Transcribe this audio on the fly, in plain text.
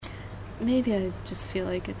maybe I just feel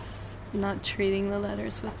like it's not treating the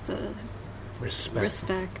letters with the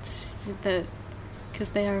respect that, because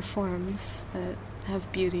they are forms that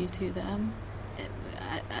have beauty to them.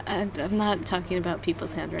 I'm not talking about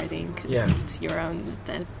people's handwriting, because it's your own.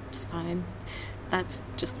 That's fine. That's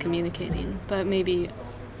just communicating. But maybe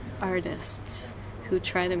artists who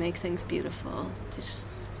try to make things beautiful,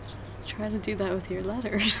 just try to do that with your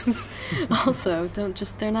letters. Also,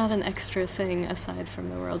 they're not an extra thing aside from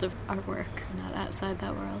the world of artwork. They're not outside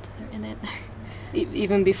that world. They're in it.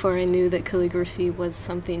 Even before I knew that calligraphy was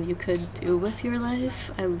something you could do with your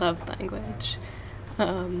life, I loved language.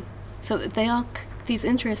 So these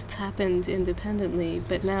interests happened independently,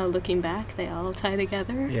 but now looking back, they all tie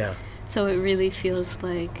together. Yeah. So it really feels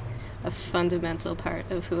like a fundamental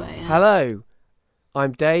part of who I am. Hello,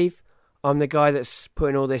 I'm Dave. I'm the guy that's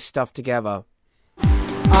putting all this stuff together.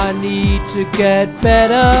 I need to get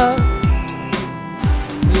better.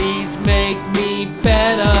 Please make me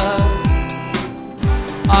better.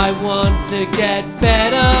 I want to get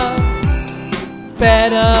better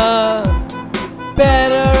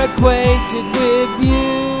acquainted with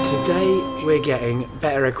you. Today we're getting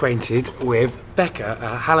better acquainted with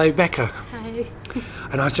Becca. Hello, Becca. Hi.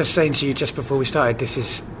 And I was just saying to you just before we started,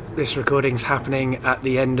 this recording's happening at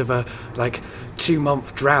the end of a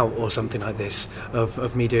 2-month drought or something like this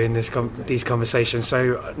of me doing these conversations.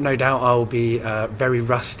 So no doubt I'll be very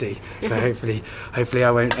rusty. So hopefully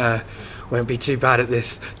I won't be too bad at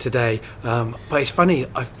this today. But it's funny.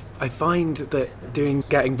 I find that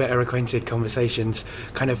getting better acquainted conversations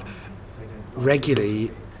kind of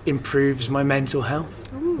regularly improves my mental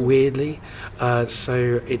health. Ooh. Weirdly.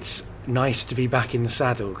 So it's nice to be back in the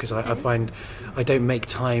saddle, because I find I don't make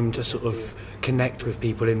time to sort of connect with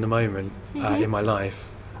people in the moment in my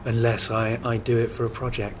life unless I do it for a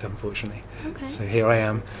project, unfortunately. Okay. So here I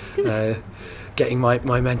am getting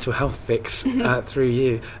my mental health fix through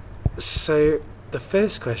you. So the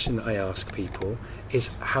first question that I ask people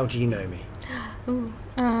is, how do you know me? Ooh,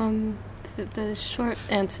 the short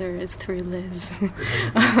answer is through Liz,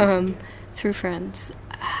 through friends.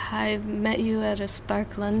 I met you at a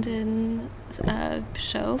Spark London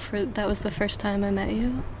show. That was the first time I met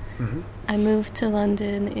you. Mm-hmm. I moved to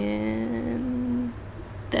London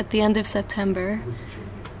at the end of September,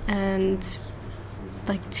 and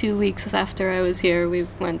 2 weeks after I was here, we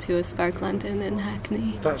went to a Spark London in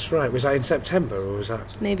Hackney. That's right. Was that in September, or was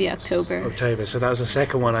that maybe October? October. So that was the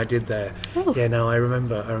second one I did there. Oh. Yeah, no, I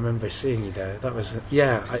remember seeing you there. That was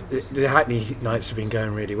the Hackney nights have been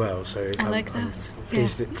going really well. So I like those.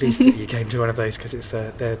 Pleased that you came to one of those, because it's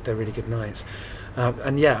they're really good nights.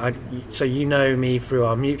 So you know me through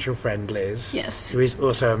our mutual friend Liz, yes, who is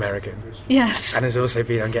also American, yes, and has also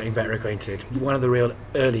been on Getting Better Acquainted, one of the real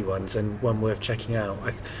early ones and one worth checking out.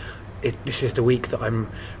 This is the week that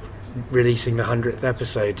I'm releasing the 100th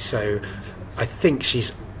episode, so I think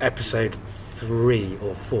she's episode 3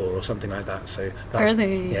 or 4 or something like that. So that's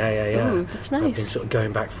early. Yeah. Ooh, that's nice. I've been sort of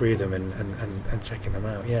going back through them and checking them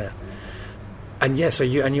out. Yeah. And so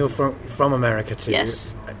you're from America too.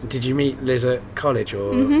 Yes. Did you meet Liz at college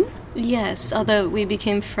or? Mm-hmm. Yes, although we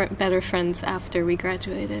became better friends after we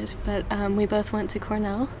graduated. But we both went to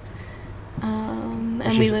Cornell, and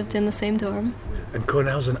we lived in the same dorm. And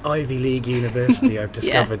Cornell's an Ivy League university. I've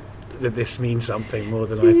discovered that this means something more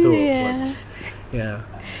than I thought once. Yeah.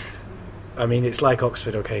 I mean, it's like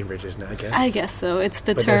Oxford or Cambridge, isn't it, I guess so. It's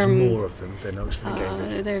the but term... there's more of them than Oxford and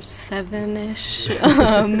Cambridge. There's 7-ish.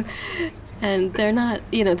 And they're not...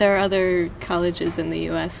 there are other colleges in the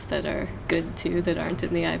U.S. that are good, too, that aren't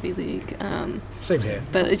in the Ivy League. Same here.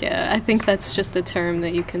 But, I think that's just a term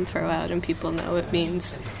that you can throw out and people know it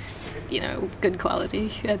means, good quality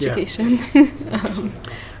education. Yeah.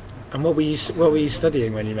 And what were you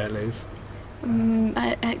studying when you met Liz?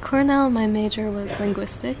 At Cornell, my major was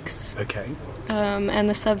linguistics. Okay. And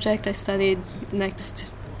the subject I studied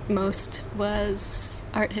next most was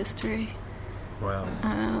art history. Wow.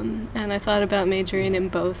 And I thought about majoring in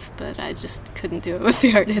both, but I just couldn't do it with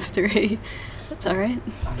the art history. That's all right.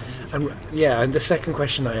 And the second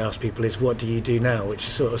question I ask people is, what do you do now? Which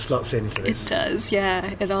sort of slots into this. It does,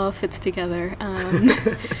 yeah. It all fits together.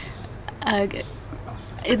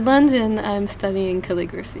 In London, I'm studying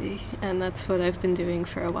calligraphy, and that's what I've been doing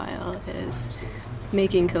for a while, is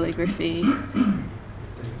making calligraphy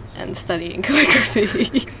and studying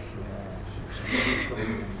calligraphy.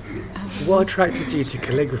 What attracted you to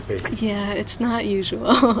calligraphy? Yeah, it's not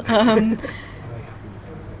usual. And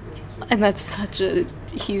that's such a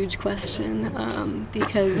huge question,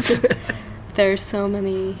 because there's so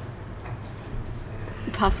many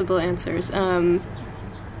possible answers. Well,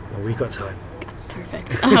 we got time.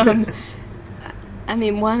 Perfect. I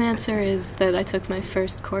mean, one answer is that I took my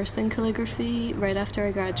first course in calligraphy right after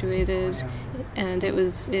I graduated, and it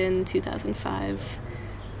was in 2005,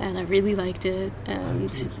 and I really liked it,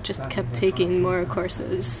 and just kept taking more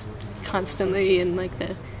courses constantly in like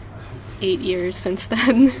the 8 years since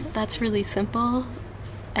then. That's really simple,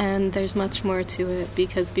 and there's much more to it,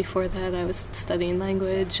 because before that I was studying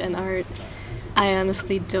language and art. I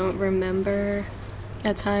honestly don't remember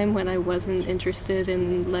a time when I wasn't interested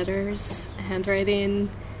in letters, handwriting,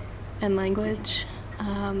 and language.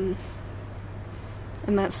 And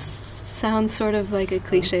that sounds sort of like a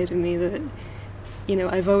cliche to me that, you know,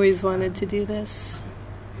 I've always wanted to do this,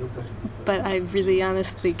 but I really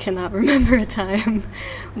honestly cannot remember a time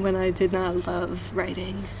when I did not love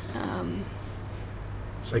writing.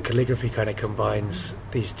 So calligraphy kind of combines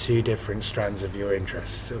these two different strands of your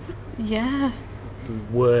interests, of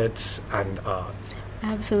words and art.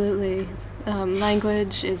 Absolutely.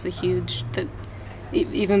 Language is a huge...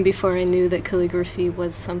 Even before I knew that calligraphy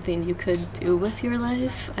was something you could do with your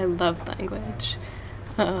life, I loved language.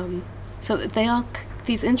 So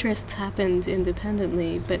these interests happened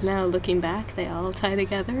independently, but now looking back, they all tie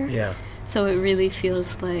together. Yeah. So it really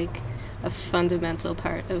feels like a fundamental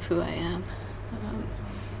part of who I am.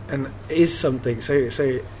 And is something...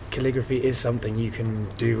 So calligraphy is something you can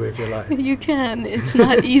do with your life? You can. It's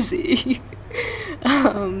not easy.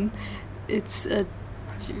 I'm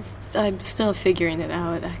still figuring it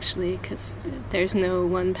out, actually, because there's no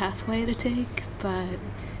one pathway to take, but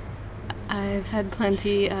I've had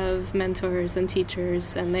plenty of mentors and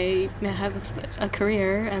teachers, and they have a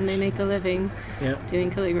career and they make a living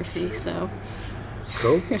doing calligraphy, so...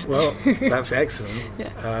 Cool. Well, that's excellent.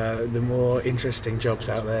 The more interesting jobs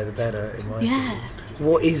out there, the better, in my opinion.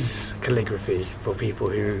 What is calligraphy for people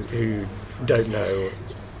who don't know?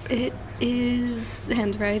 It is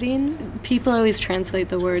handwriting. People always translate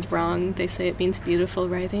the word wrong. They say it means beautiful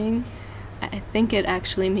writing. I think it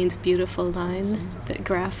actually means beautiful line, the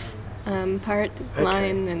graph part,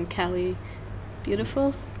 line and Kali,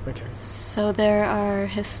 beautiful. Okay. So there are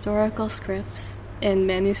historical scripts in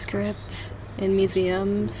manuscripts in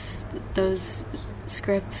museums. Those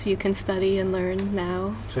scripts you can study and learn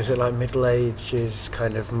now. So is it like Middle Ages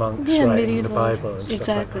kind of monks writing medieval, the Bible and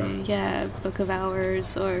stuff like that? Book of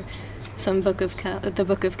Hours, or some the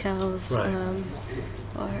Book of Kells, right.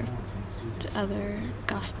 Or other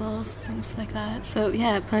Gospels, things like that. So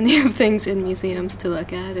plenty of things in museums to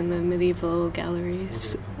look at in the medieval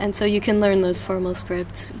galleries. And so you can learn those formal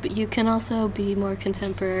scripts, but you can also be more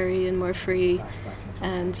contemporary and more free.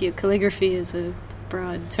 And calligraphy is a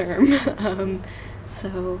broad term.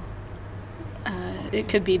 So it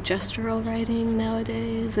could be gestural writing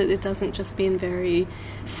nowadays. It doesn't just mean very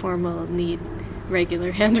formal, neat,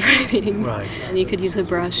 regular handwriting. Right. And you could use a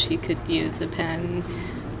brush, you could use a pen,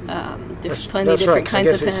 plenty of different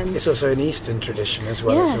kinds of pens. It's also an Eastern tradition as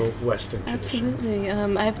well as a Western tradition. Absolutely.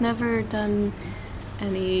 I've never done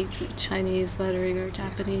any Chinese lettering or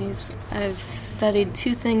Japanese. I've studied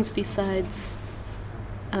two things besides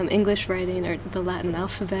English writing or the Latin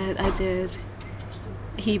alphabet. I did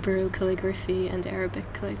Hebrew calligraphy and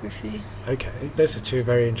Arabic calligraphy. Okay. Those are two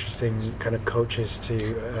very interesting kind of cultures to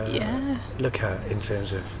look at in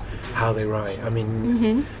terms of how they write. I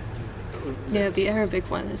mean... Yeah, the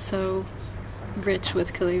Arabic one is so rich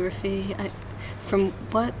with calligraphy. From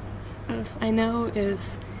what I know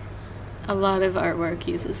is a lot of artwork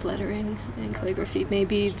uses lettering and calligraphy.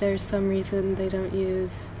 Maybe there's some reason they don't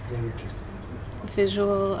use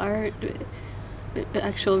visual art,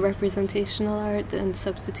 actual representational art, and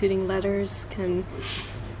substituting letters can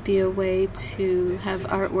be a way to have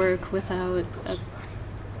artwork without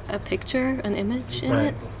a picture, an image in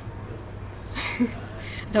it.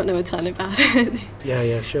 I don't know a ton about it.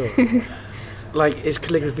 Yeah, sure. Like, is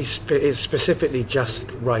calligraphy is specifically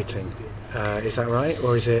just writing? Is that right,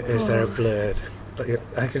 or is there a blurred?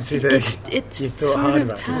 I can see that it's sort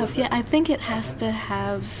of tough. Yeah, I think it has to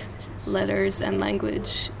have letters and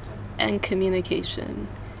language and communication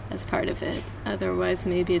as part of it. Otherwise,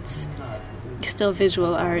 maybe it's still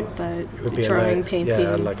visual art, but drawing, painting.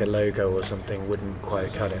 Yeah, like a logo or something wouldn't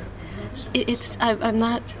quite cut it. I'm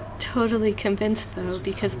not totally convinced, though,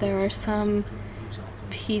 because there are some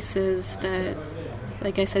pieces that,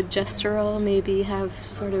 like I said, gestural, maybe have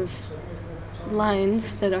sort of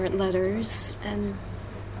lines that aren't letters, and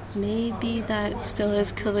maybe that still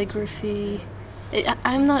is calligraphy.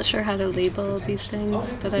 I'm not sure how to label these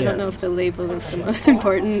things, but I don't know if the label is the most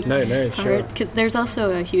important part, because there's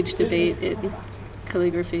also a huge debate in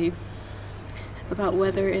calligraphy about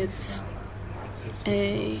whether it's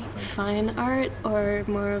a fine art or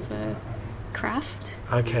more of a craft.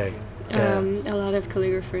 Okay. A lot of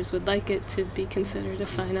calligraphers would like it to be considered a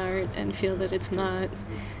fine art and feel that it's not,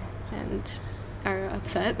 and are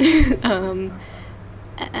upset.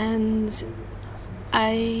 And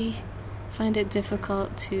I find it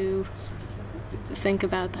difficult to think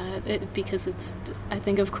about that because I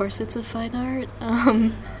think of course it's a fine art.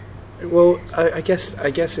 Well, I guess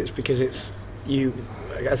it's because it's you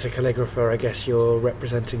as a calligrapher. I guess you're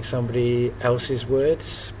representing somebody else's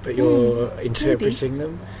words, but you're interpreting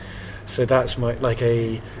them. So that's like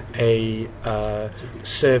a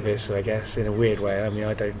service, I guess, in a weird way. I mean,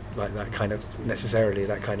 I don't like that kind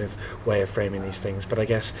of way of framing these things. But I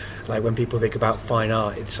guess, like, when people think about fine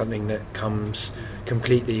art, it's something that comes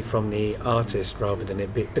completely from the artist rather than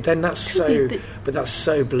it be. But then that's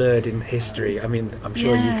so blurred in history. I mean, I'm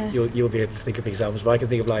sure you'll be able to think of examples, but I can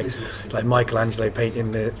think of like Michelangelo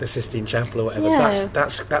painting the Sistine Chapel or whatever. Yeah.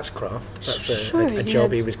 That's craft. That's a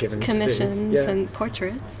job he was given to do. Commissions and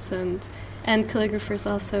portraits and calligraphers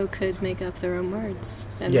also could make up their own words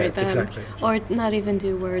and write them. Exactly. Or not even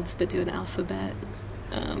do words, but do an alphabet.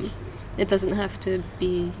 It doesn't have to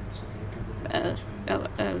be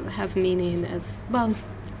have meaning as well.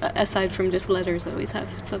 Aside from just letters, always have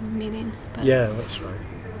some meaning. But. Yeah, that's right.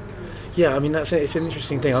 Yeah, I mean it's an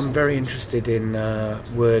interesting thing. I'm very interested in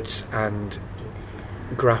words and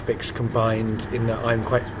graphics combined. In that I'm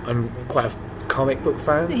quite a comic book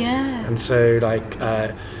fan. Yeah. And so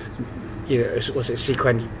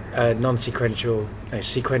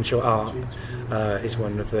sequential art is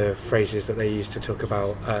one of the phrases that they use to talk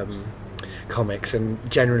about comics, and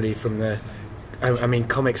generally I mean,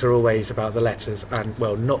 comics are always about the letters, and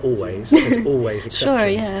well, not always. There's always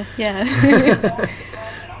exceptions. Sure, yeah.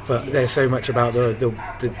 But there's so much about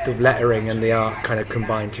the lettering and the art kind of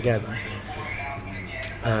combined together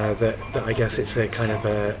that I guess it's a kind of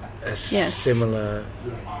a similar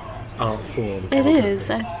art form. It is,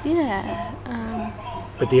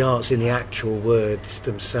 but the art's in the actual words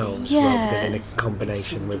themselves rather than in a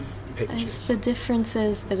combination with pictures. The difference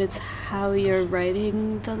is that it's how you're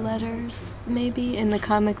writing the letters, maybe. In the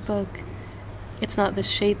comic book, it's not the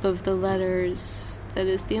shape of the letters that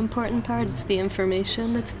is the important part, it's the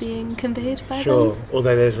information that's being conveyed by them. Sure,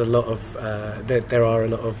 although there's a lot of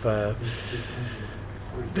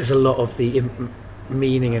there's a lot of the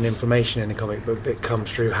meaning and information in a comic book that comes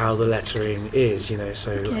through how the lettering is,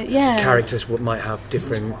 so characters might have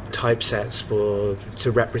different typesets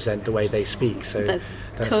to represent the way they speak, so that's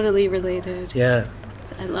totally related. Yeah,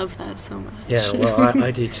 I love that so much. Yeah, well,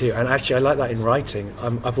 I do too, and actually I like that in writing.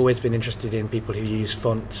 I've always been interested in people who use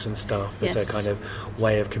fonts and stuff as a kind of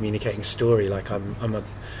way of communicating story. Like I'm a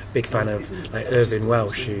big fan of like Irvine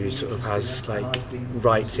Welsh, who sort of has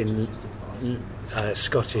writes in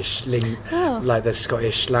Scottish like the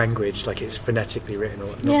Scottish language, like it's phonetically written,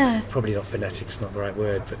 or probably not phonetic, it's not the right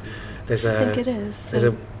word, but I think it is. There's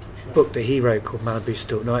a book that he wrote called Malibu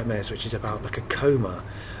Stalk Nightmares, which is about like a coma,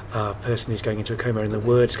 person who's going into a coma, and the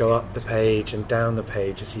words go up the page and down the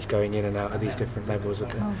page as he's going in and out of these different levels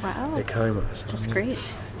of the coma. So, that's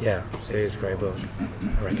great. Yeah, it is a great book.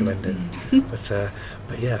 I recommend it.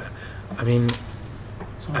 but yeah, I mean,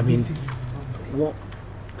 what?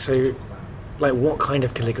 So. Like, what kind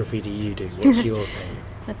of calligraphy do you do? What's your thing?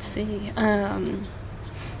 Let's see.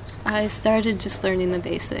 I started just learning the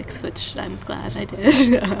basics, which I'm glad I did.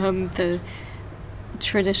 The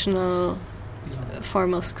traditional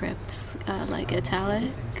formal scripts, like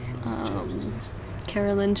italic,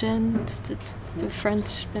 Carolingian, the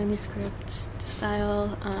French manuscript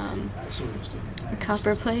style,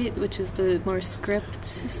 copperplate, which is the more script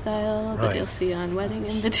style that you'll see on wedding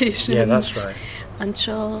invitations. Yeah, that's right.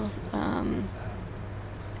 Uncial,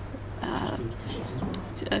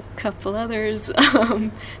 a couple others,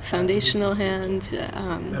 foundational hand.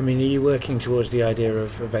 I mean, are you working towards the idea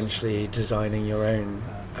of eventually designing your own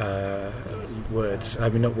words? I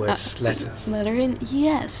mean, not words, letters. Lettering,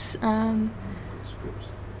 yes. I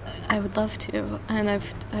would love to, and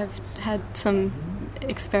I've had some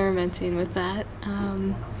experimenting with that.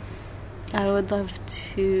 I would love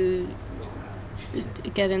to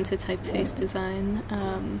get into typeface design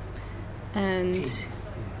and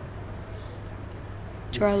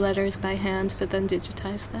draw letters by hand, but then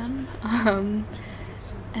digitize them.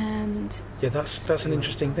 And yeah, that's an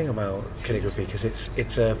interesting thing about calligraphy, because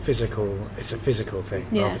it's a physical thing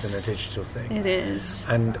rather than a digital thing. It is.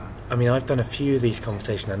 And I mean, I've done a few of these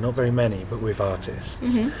conversations, and not very many, but with artists.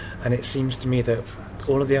 Mm-hmm. And it seems to me that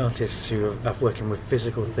all of the artists who are working with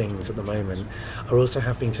physical things at the moment are also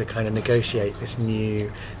having to kind of negotiate this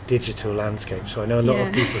new digital landscape. So I know a lot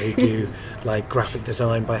of people who do like graphic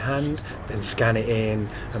design by hand, then scan it in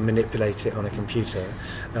and manipulate it on a computer.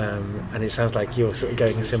 And it sounds like you're sort of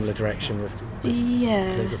going a similar direction with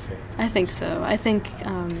calligraphy. I think so. I think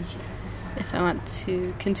if I want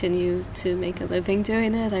to continue to make a living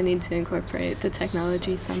doing it, I need to incorporate the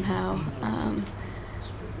technology somehow.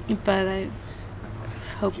 But I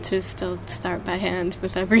hope to still start by hand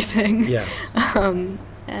with everything. Yeah.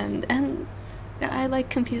 And I like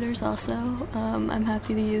computers also. I'm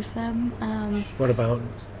happy to use them. What about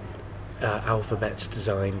alphabets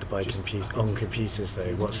designed by on computers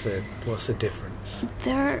though? What's the difference?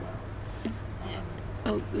 There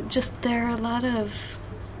are a lot of,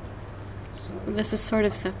 this is sort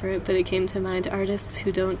of separate, but it came to mind, artists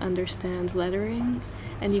who don't understand lettering,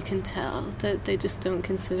 and you can tell that they just don't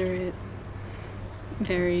consider it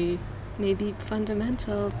very, maybe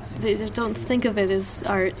fundamental. They don't think of it as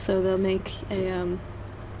art, so they'll make a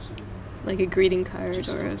greeting card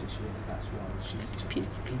or a piece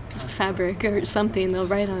of fabric or something, they'll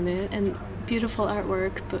write on it, and beautiful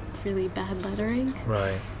artwork, but really bad lettering.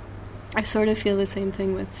 Right. I sort of feel the same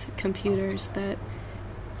thing with computers, that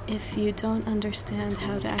if you don't understand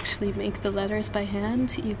how to actually make the letters by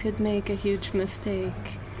hand, you could make a huge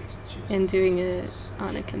mistake in doing it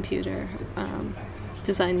on a computer,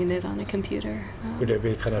 designing it on a computer. Would it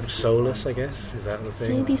be kind of soulless, I guess? Is that the thing?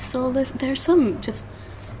 Maybe soulless. There's some just,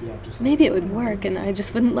 maybe it would work and I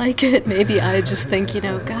just wouldn't like it. Maybe I just think,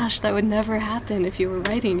 gosh, that would never happen if you were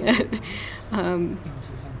writing it.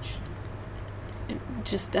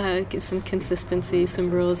 Just get some consistency, some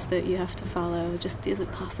rules that you have to follow. Just, is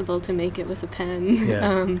it possible to make it with a pen?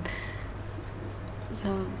 Yeah.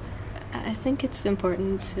 So I think it's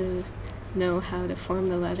important to know how to form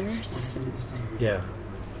the letters. Yeah.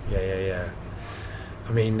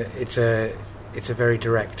 I mean, it's a very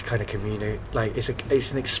direct kind of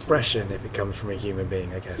it's an expression if it comes from a human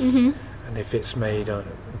being, I guess. Mm-hmm. And if it's made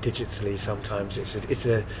digitally, sometimes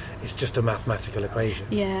it's just a mathematical equation.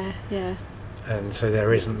 Yeah. And so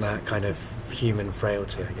there isn't that kind of human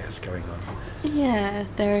frailty, I guess, going on. Yeah,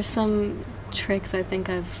 there are some tricks I think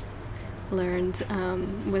I've learned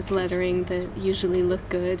with lettering that usually look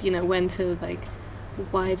good. When to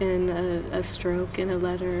widen a stroke in a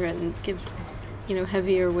letter and give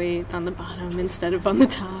heavier weight on the bottom instead of on the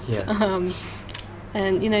top. Yeah.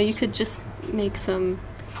 And you could just make some.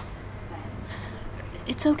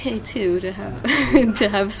 It's okay too to have to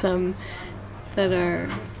have some that are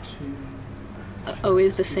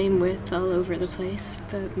always the same width all over the place,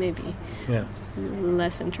 but maybe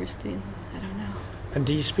less interesting. I don't know. And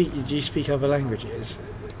do you speak other languages?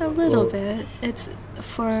 A little bit. It's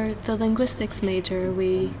for the linguistics major,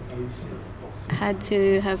 we had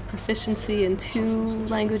to have proficiency in 2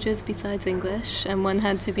 languages besides English, and one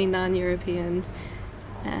had to be non-European,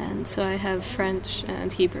 and so I have French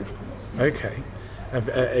and Hebrew. Okay.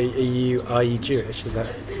 Are you Jewish? Is that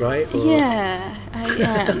right? Or? Yeah, I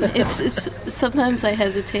am. It's sometimes I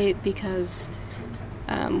hesitate because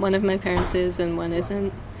one of my parents is and one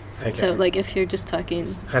isn't. Okay. So, if you're just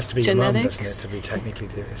talking has to be genetics, your mum, doesn't it, to be technically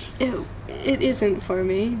Jewish? It isn't for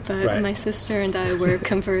me, but right. My sister and I were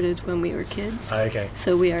converted when we were kids. Okay.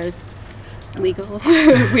 So we are legal.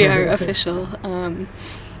 We are official.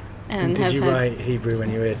 And did you write Hebrew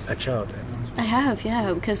when you were a child then? I have,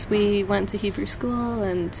 yeah, because we went to Hebrew school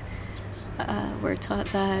and were taught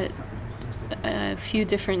that a few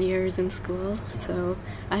different years in school, so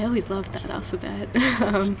I always loved that alphabet.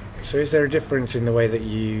 So is there a difference in the way that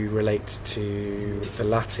you relate to the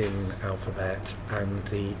Latin alphabet and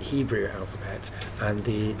the Hebrew alphabet and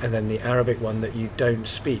then the Arabic one that you don't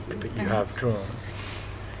speak but you have drawn?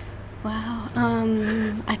 Wow.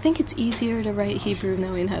 I think it's easier to write Hebrew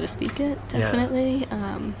knowing how to speak it, definitely.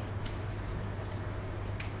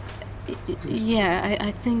 Yeah.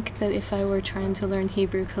 I think that if I were trying to learn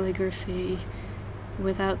Hebrew calligraphy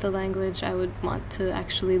without the language, I would want to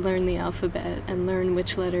actually learn the alphabet and learn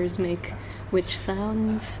which letters make which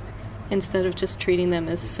sounds instead of just treating them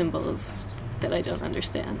as symbols that I don't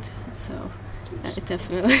understand. So I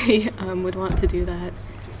definitely would want to do that.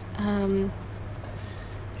 And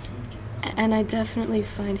I definitely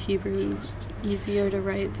find Hebrew easier to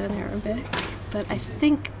write than Arabic, but I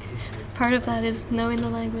think part of that is knowing the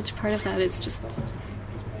language, part of that is just,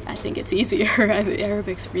 I think it's easier.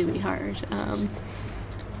 Arabic's really hard.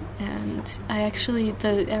 And I actually,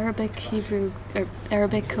 the Arabic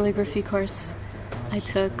calligraphy course I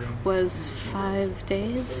took was 5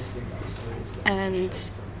 days, and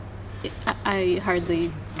I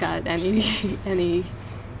hardly got any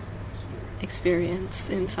experience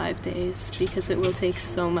in 5 days because it will take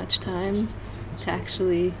so much time to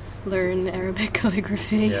actually learn Arabic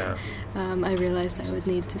calligraphy. Yeah. I realized I would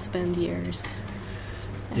need to spend years.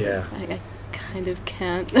 Yeah. I kind of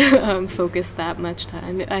can't focus that much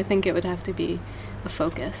time. I think it would have to be a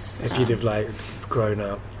focus. If you'd have like grown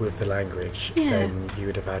up with the language, Yeah. then you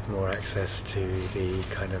would have had more access to the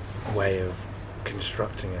kind of way of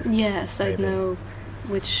constructing it. Yes, I'd maybe. know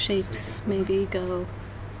which shapes maybe go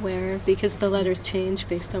where, because the letters change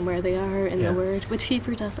based on where they are in Yeah. the word, which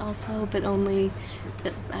Hebrew does also, but only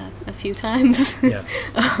a few times. Yeah.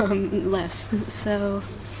 Less. So,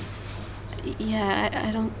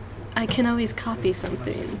 yeah, I can always copy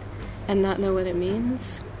something and not know what it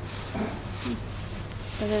means.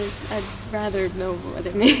 But I'd rather know what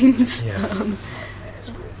it means. Yeah.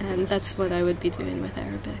 And that's what I would be doing with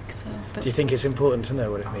Arabic. So, but Do you think it's important to know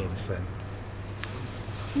what it means then?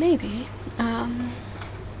 maybe.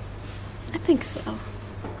 I think so.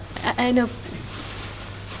 I know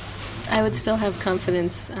I would still have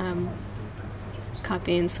confidence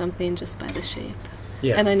copying something just by the shape.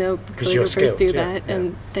 Yeah. And I know 'Cause you're calligraphers do skilled, yeah, that,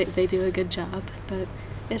 and they do a good job, but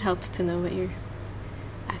it helps to know what you're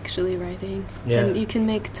actually writing. Yeah. And you can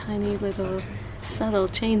make tiny little subtle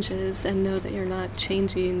changes and know that you're not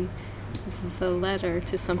changing the letter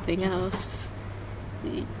to something else.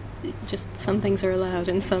 Just some things are allowed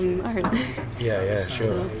and some aren't. Yeah, sure.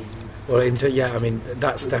 So, Well, I mean,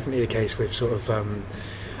 that's definitely the case with sort of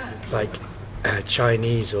like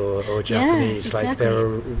Chinese or Japanese. exactly. Like there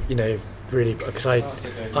are, really, because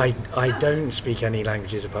I don't speak any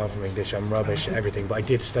languages apart from English. I'm rubbish at everything, but I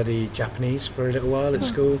did study Japanese for a little while at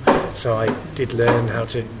school, so I did learn how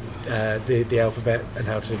to the alphabet and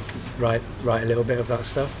how to write a little bit of that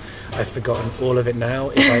stuff. I've forgotten all of it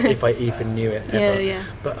now, if I even knew it ever.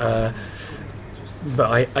 Yeah. But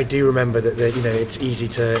I do remember that it's easy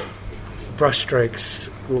to brushstrokes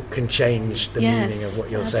can change the meaning of what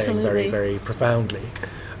you're saying very, very profoundly.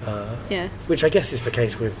 Which I guess is the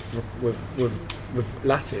case with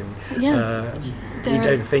Latin. Yeah. You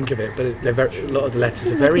don't think of it, but a lot of the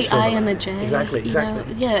letters are very the similar. I and the J. Exactly.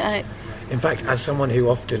 In fact, as someone who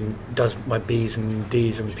often does my B's and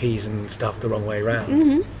D's and P's and stuff the wrong way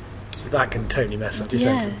around, that can totally mess up your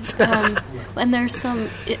sentence. And there's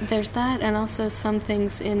that, and also some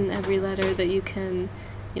things in every letter that you can,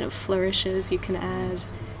 flourishes you can add,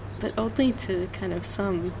 but only to kind of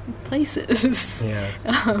some places. Yeah.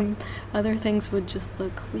 Other things would just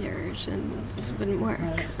look weird and just wouldn't work.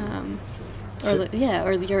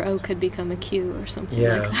 Or your O could become a Q or something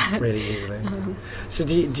like that. Yeah, really easily. So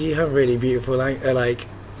do you have really beautiful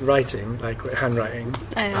writing, like handwriting?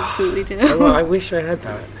 I absolutely do. Well, I wish I had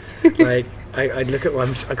that. Like I look at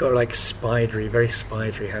one, I got like very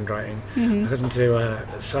spidery handwriting. I had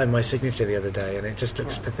to sign my signature the other day, and it just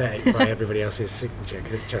looks pathetic by everybody else's signature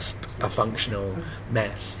because it's just a functional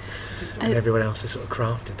mess, and everyone else has sort of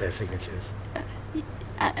crafted their signatures.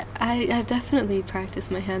 I've definitely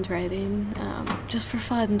practiced my handwriting just for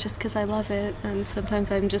fun, just because I love it, and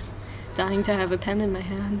sometimes I'm just dying to have a pen in my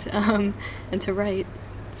hand and to write.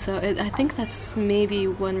 So I think that's maybe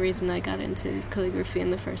one reason I got into calligraphy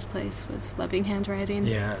in the first place, was loving handwriting.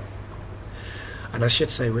 Yeah. And I should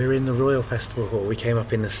say, we were in the Royal Festival Hall. We came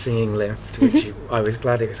up in the singing lift, which I was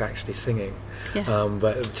glad it was actually singing. Yeah.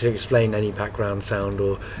 But to explain any background sound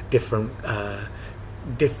or different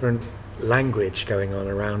language going on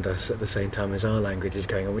around us at the same time as our language is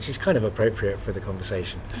going on, which is kind of appropriate for the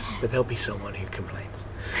conversation. But there'll be someone who complains.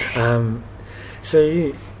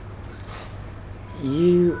 So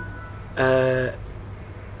you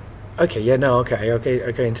okay, I'll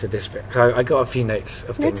go into this bit. I got a few notes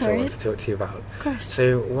of things I want to talk to you about. Of course.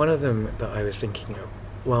 So one of them that I was thinking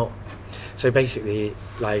of, so basically,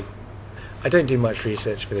 like, I don't do much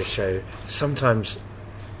research for this show. Sometimes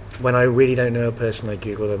when I really don't know a person, I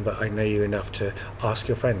Google them, but I know you enough to ask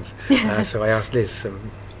your friends. So I asked Liz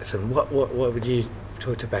some what would you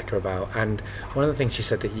talk to Becca about? And one of the things she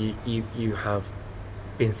said that you have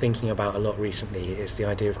been thinking about a lot recently is the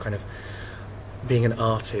idea of kind of being an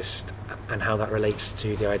artist and how that relates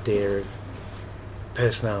to the idea of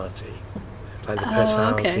personality, like the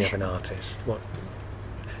personality of an artist. What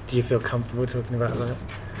do you feel comfortable talking about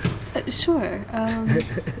that? Sure.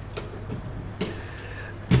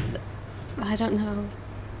 I don't know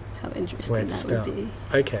how interesting that would be.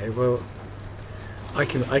 Okay, well, I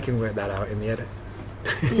can work that out in the edit.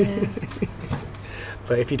 Yeah.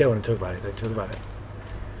 But if you don't want to talk about it, don't talk about it.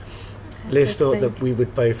 Liz thought that we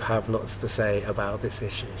would both have lots to say about this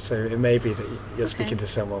issue, so it may be that you're speaking to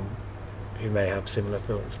someone who may have similar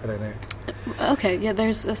thoughts. I don't know. Okay, yeah,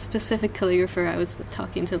 there's a specific calligrapher I was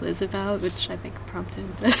talking to Liz about, which I think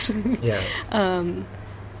prompted this. Yeah.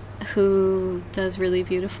 Who does really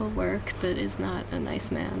beautiful work, but is not a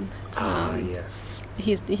nice man. Yes.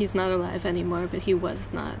 He's not alive anymore, but he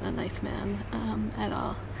was not a nice man at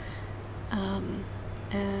all.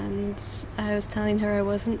 And I was telling her I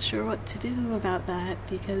wasn't sure what to do about that,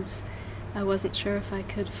 because I wasn't sure if I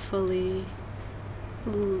could fully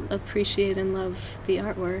appreciate and love the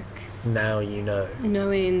artwork. Now you know.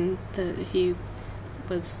 Knowing that he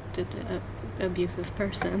was an abusive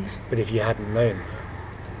person. But if you hadn't known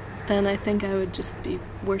that, then I think I would just be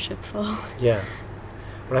worshipful. Yeah.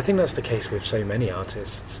 Well, I think that's the case with so many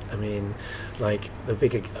artists. I mean, like,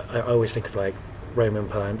 I always think of, like, Roman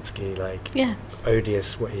Polanski, like,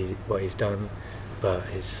 odious what he's done, but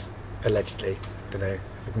he's allegedly, I don't know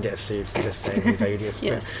if we can get sued for just saying he's odious.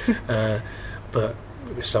 Yes. But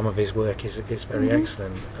some of his work is very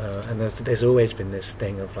excellent. And there's always been this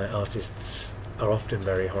thing of, like, artists are often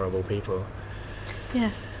very horrible people.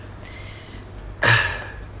 Yeah.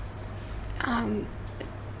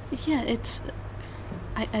 Yeah, it's...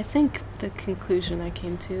 I think the conclusion I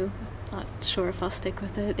came to, not sure if I'll stick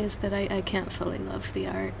with it, is that I can't fully love the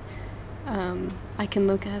art. I can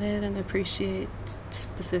look at it and appreciate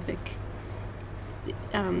specific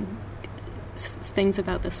things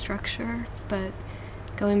about the structure, but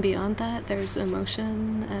going beyond that, there's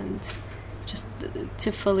emotion, and just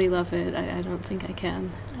to fully love it, I don't think I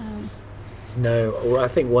can. No, well, I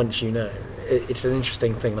think once you know, it's an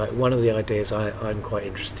interesting thing. Like, one of the ideas I'm quite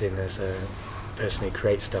interested in as a person who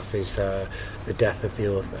creates stuff is the death of the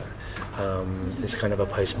author. It's kind of a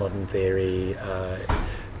postmodern theory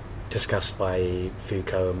discussed by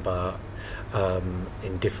Foucault and Barthes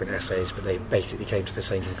in different essays, but they basically came to the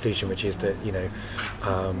same conclusion, which is that, you know,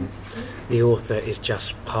 the author is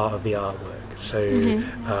just part of the artwork. So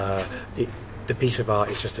the piece of art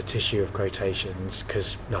is just a tissue of quotations,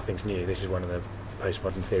 because nothing's new. This is one of the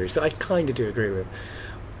postmodern theories that I kind of do agree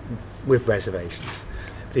with reservations.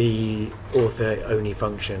 The author only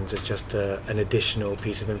functions as just an additional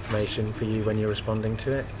piece of information for you when you're responding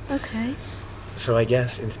to it. Okay. So I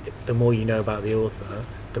guess the more you know about the author,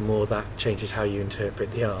 the more that changes how you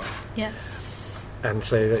interpret the art. Yes. And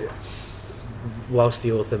so that whilst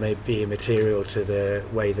the author may be immaterial to the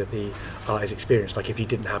way that the art is experienced, like if you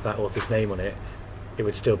didn't have that author's name on it, it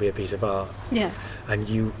would still be a piece of art. Yeah. And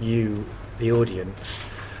you the audience,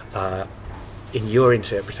 in your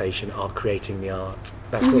interpretation, are creating the art.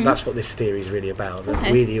 That's what this theory is really about.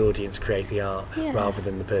 That we, the audience, create the art rather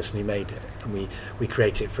than the person who made it, and we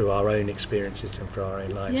create it through our own experiences and through our own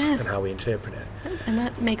lives and how we interpret it. And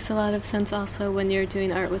that makes a lot of sense also when you're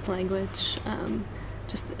doing art with language.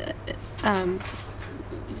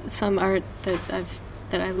 Some art that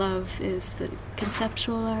I love is the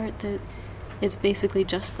conceptual art that is basically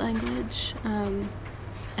just language,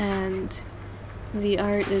 and the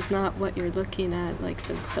art is not what you're looking at, like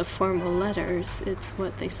the formal letters, it's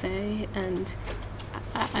what they say, and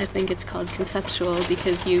I think it's called conceptual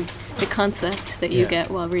because the concept that you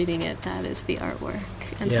get while reading it, that is the artwork,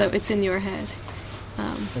 and so it's in your head.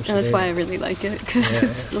 And that's why I really like it, because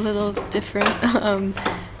it's a little different.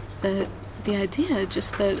 The idea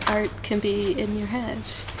just that art can be in your head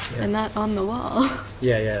and not on the wall.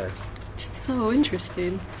 Yeah. It's so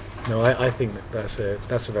interesting. No, I think that's a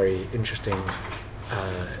very interesting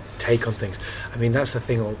take on things. I mean, that's the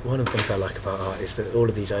thing. One of the things I like about art is that all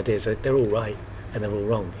of these ideas, they're all right and they're all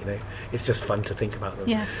wrong. You know, it's just fun to think about them.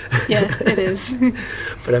 Yeah, it is.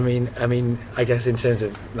 But I mean, I guess in terms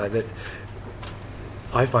of like that,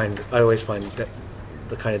 I always find that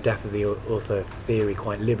the kind of death of the author theory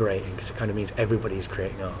quite liberating, because it kind of means everybody's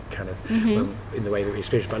creating art, kind of in the way that we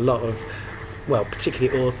experience. But a lot of, well,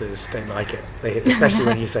 particularly authors don't like it. Especially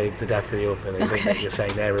when you say the death of the author, they think that you're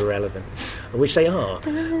saying they're irrelevant, which they are.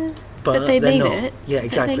 But they they're made not. it. Yeah,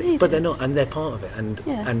 exactly. But they're not, and they're part of it,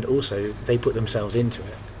 and also they put themselves into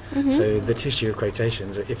it. So the tissue of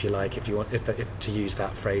quotations, if you like, if to use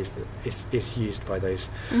that phrase that is used by those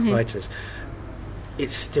writers,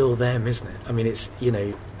 it's still them, isn't it? I mean, it's, you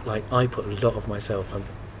know, like I put a lot of myself, I'm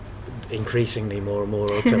increasingly more and more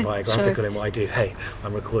autobiographical in what I do. Hey,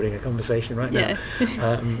 I'm recording a conversation right now,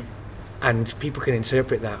 and people can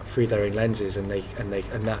interpret that through their own lenses, and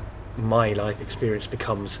that my life experience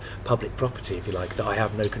becomes public property, if you like, that I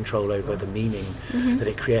have no control over the meaning that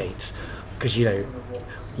it creates, because, you know,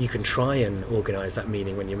 you can try and organise that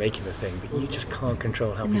meaning when you're making the thing, but you just can't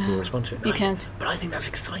control how people respond to it. You can't. But I think that's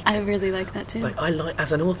exciting. I really like that too. Like,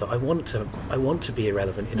 as an author, I want to be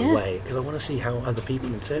irrelevant in a way, because I want to see how other people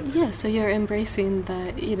interpret. Yeah, so you're embracing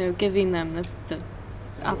that, you know, giving them the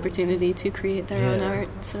opportunity to create their own art.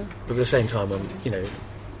 So, but at the same time,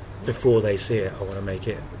 before they see it, I want to make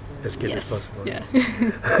it as good as possible.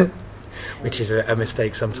 Yeah. Which is a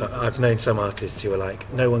mistake sometimes. I've known some artists who are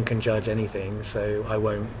like, no one can judge anything, so I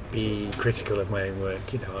won't be critical of my own work.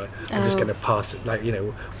 I'm just going to pass it, like,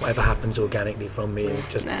 whatever happens organically from me,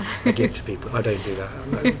 just I give to people. I don't do that.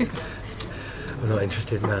 I'm not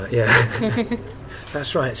interested in that. Yeah.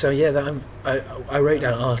 That's right. So I wrote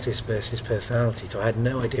down artist versus personality. So I had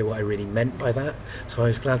no idea what I really meant by that. So I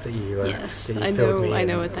was glad that you filled me in. I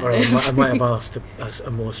know what that is. I might have asked a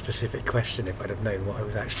more specific question if I'd have known what I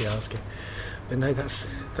was actually asking. But no, that's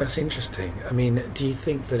interesting. I mean, do you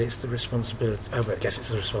think that it's the responsibility? I guess it's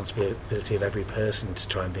the responsibility of every person to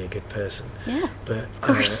try and be a good person. Yeah. But of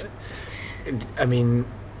course. I mean,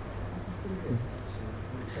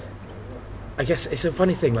 I guess it's a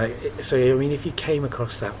funny thing, if you came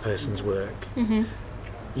across that person's work, mm-hmm.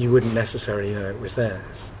 you wouldn't necessarily know it was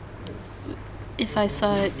theirs. If I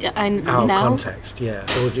saw it, out of context, yeah.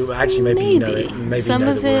 Or maybe you know it. Maybe some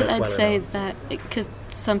know of the it, work I'd well say enough. that because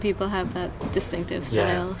some people have that distinctive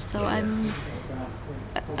style. Yeah. So Yeah.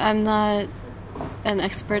 I'm not an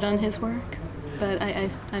expert on his work, but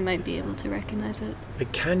I might be able to recognize it.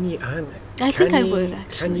 But can you? I think I would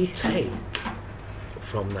actually. Can you take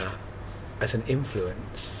from that as an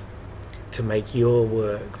influence to make your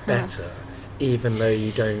work better, even though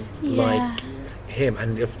you don't like him?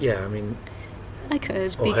 And I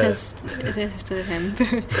could, because it is to him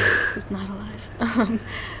who's not alive.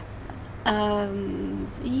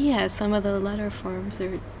 Some of the letter forms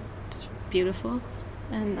are beautiful,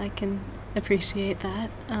 and I can appreciate that.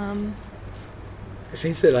 It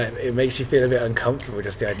seems that it makes you feel a bit uncomfortable,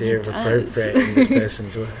 just the idea of appropriating this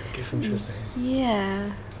person's work. It's interesting.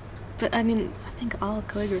 Yeah. But I think all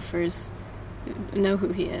calligraphers know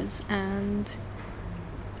who he is, and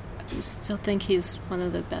I still think he's one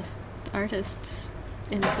of the best artists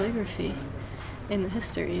in calligraphy in the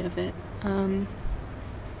history of it.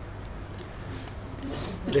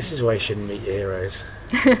 This is why you shouldn't meet your heroes.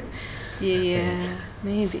 Yeah,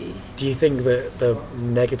 maybe. Do you think that the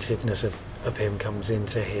negativeness of him comes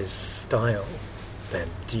into his style then?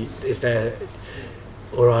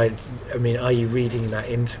 Are you reading that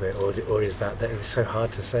into it, or is that it's so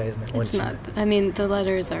hard to say, isn't it? It's not. The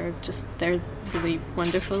letters are they're really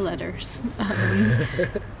wonderful letters.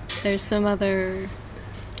 There's some other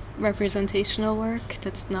representational work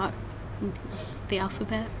that's not the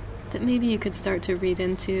alphabet that maybe you could start to read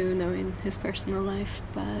into, knowing his personal life,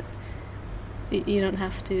 but you don't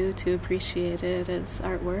have to appreciate it as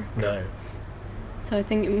artwork. No. So I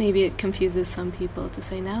think maybe it confuses some people to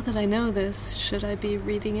say, now that I know this, should I be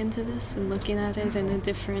reading into this and looking at it in a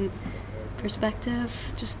different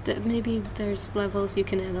perspective? Just maybe there's levels you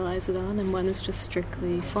can analyze it on, and one is just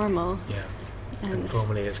strictly formal. Yeah. And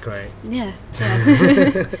formally it's great. Yeah.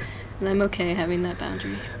 And I'm okay having that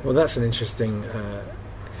boundary. Well, that's an interesting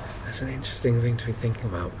thing to be thinking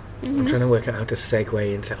about. Mm-hmm. I'm trying to work out how to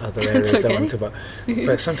segue into other areas that I want to talk about.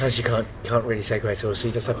 But sometimes you can't really segue at all, so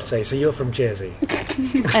you just have to say, so you're from Jersey?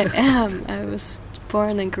 I am. I was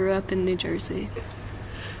born and grew up in New Jersey.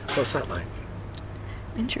 What's that like?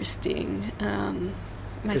 Interesting.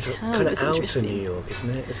 My it's town kind was of out interesting. in New York,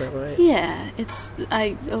 isn't it? Is that right? Yeah.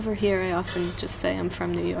 Over here I often just say I'm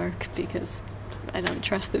from New York because I don't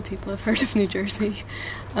trust that people have heard of New Jersey.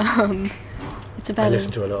 It's about. I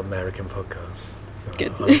listen to a lot of American podcasts. So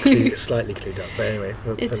Good. I'm slightly clued up, but anyway,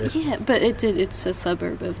 for this. Yeah, but it's a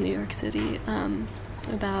suburb of New York City,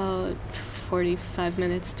 about 45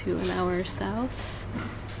 minutes to an hour south.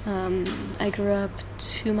 I grew up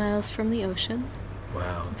 2 miles from the ocean.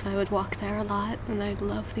 Wow. So I would walk there a lot, and I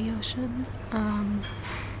love the ocean.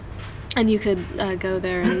 And you could go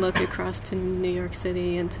there and look across to New York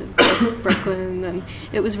City and to Brooklyn, and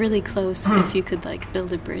it was really close if you could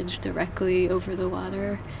build a bridge directly over the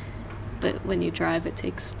water. But when you drive, it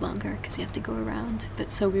takes longer because you have to go around.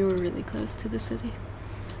 So we were really close to the city.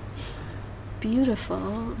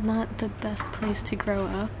 Beautiful, not the best place to grow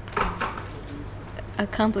up. A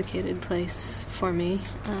complicated place for me.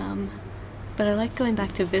 But I like going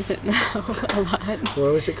back to visit now a lot.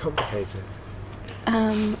 Why was it complicated?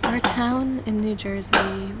 Our town in New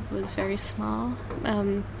Jersey was very small.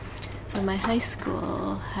 So my high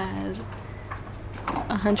school had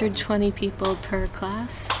 120 people per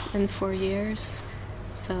class in 4 years,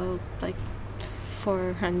 so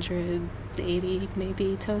 480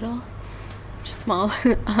 maybe total, which is small.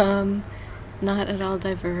 Not at all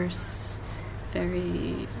diverse,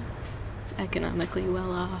 very economically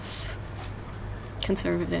well off,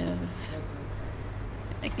 conservative,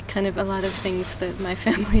 kind of a lot of things that my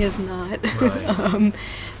family is not. Right.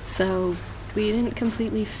 So we didn't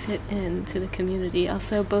completely fit into the community.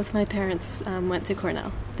 Also, both my parents went to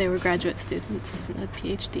Cornell. They were graduate students and had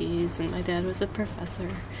PhDs, and my dad was a professor.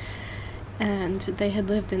 And they had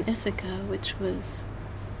lived in Ithaca, which was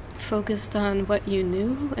focused on what you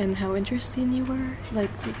knew and how interesting you were.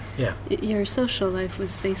 Like, your social life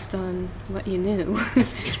was based on what you knew.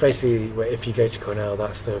 It's basically, if you go to Cornell,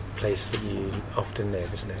 that's the place that you often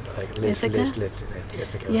live, isn't it? Like Liz lived in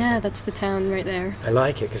Ithaca. Yeah, that's the town right there. I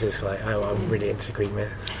like it because it's like, I'm really into Greek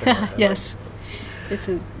myths. So yes, it's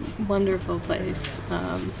a wonderful place.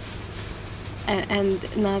 And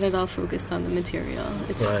not at all focused on the material.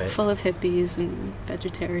 It's full of hippies and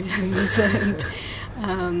vegetarians,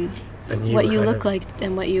 and what you look like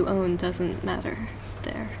and what you own doesn't matter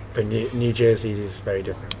there. But New Jersey is very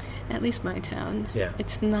different. At least my town. Yeah.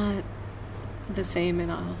 It's not the same in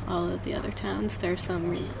all of the other towns. There are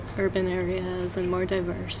some urban areas and more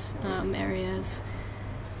diverse areas.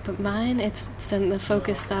 But mine, then the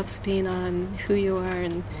focus stops being on who you are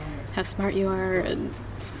and how smart you are and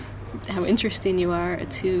how interesting you are,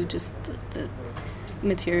 to just the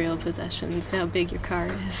material possessions, how big your car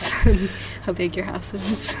is, and how big your house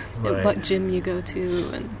is, and what gym you go to,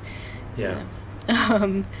 and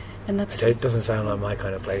and that's. It doesn't sound like my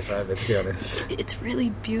kind of place either, to be honest. It's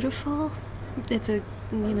really beautiful. It's a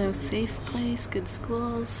safe place, good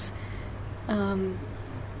schools,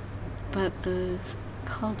 but the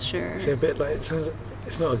culture. It's a bit like it sounds.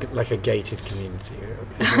 It's not like a gated community. Or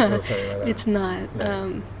something like that. It's not.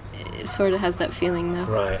 No. It sort of has that feeling, though.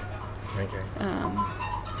 Right. Okay.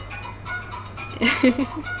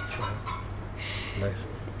 So, nice.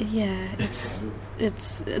 Yeah, it's.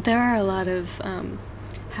 There are a lot of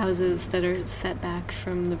houses that are set back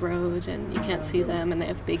from the road, and you can't see them, and they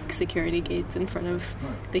have big security gates in front of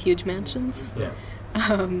the huge mansions. Yeah.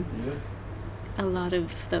 A lot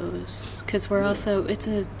of those, because we're also. It's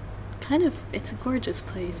a gorgeous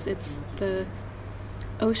place. It's the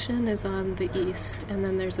ocean is on the east, and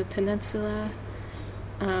then there's a peninsula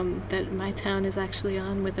that my town is actually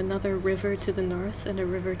on, with another river to the north and a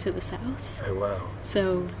river to the south. Oh, wow.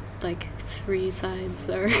 So, like, 3 sides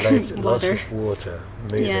are water. Lots of water,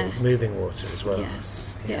 moving water as well.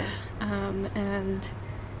 Yes, yeah. And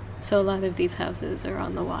so a lot of these houses are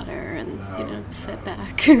on the water and, set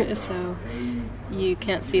back. So you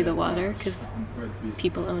can't see the water because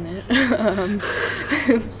people own it.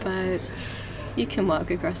 But you can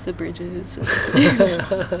walk across the bridges.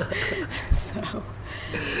 So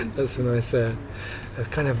that's a nice, that's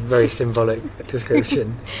kind of a very symbolic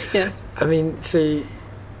description. Yeah. I mean, so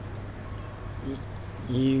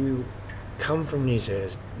you come from New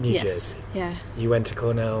Jersey. Yeah. You went to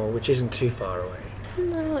Cornell, which isn't too far away.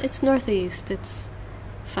 No, it's northeast. It's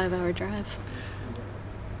 5-hour drive.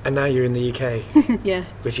 And now you're in the UK. Yeah.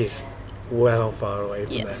 Which is well far away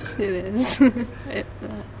from yes, there. It is.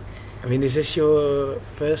 I mean, is this your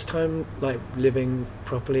first time, like, living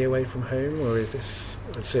properly away from home, or is this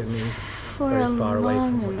certainly very far away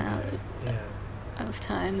from a long amount of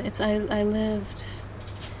time? I lived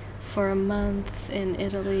for a month in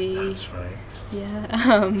Italy. That's right. Yeah.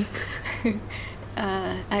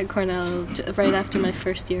 At Cornell, right after my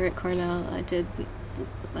first year at Cornell, I did,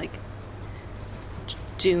 like,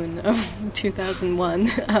 June of 2001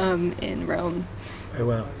 in Rome. Oh,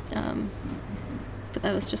 wow. But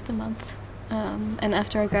that was just a month. And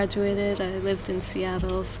after I graduated, I lived in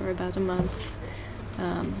Seattle for about a month,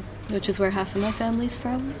 which is where half of my family's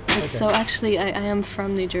from. Okay. So actually, I am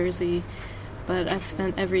from New Jersey, but I've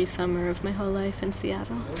spent every summer of my whole life in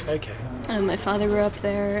Seattle. Okay. My father grew up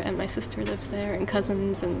there, and my sister lives there, and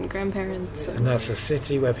cousins and grandparents. And that's a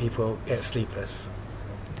city where people get sleepless.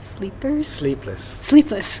 Sleepless,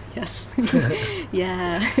 yes.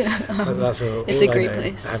 Yeah. That's all it's a I great know.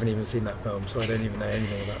 place. I haven't even seen that film, so I don't even know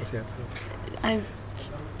anything about Seattle. I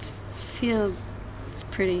feel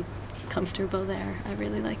pretty comfortable there. I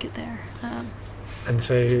really like it there.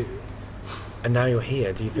 And now you're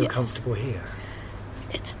here. Do you feel yes. comfortable here?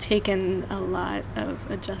 It's taken a lot of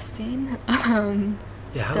adjusting. Haven't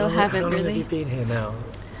really. How long have you been here now?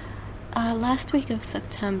 Last week of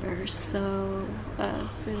September, so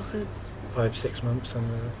it was 5-6 months,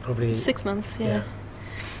 probably 6 months. Yeah.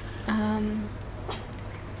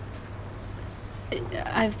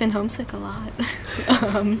 I've been homesick a lot.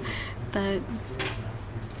 That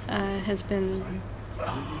has been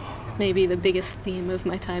maybe the biggest theme of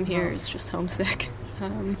my time here is just homesick.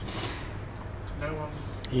 Are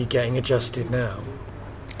you getting adjusted now?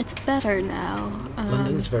 It's better now.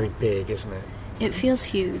 London's very big, isn't it? It feels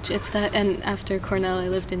huge. It's that, and after Cornell, I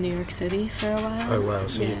lived in New York City for a while. Oh wow!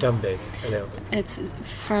 So you've done big a little. It's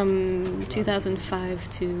from 2005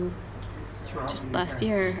 to just last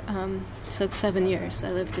year. So it's 7 years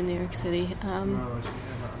I lived in New York City.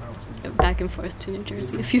 Back and forth to New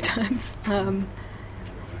Jersey a few times.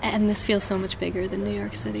 And this feels so much bigger than New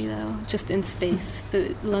York City, though, just in space.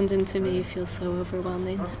 London, to me, feels so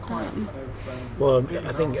overwhelming. Well,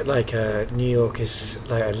 I think, like, New York is,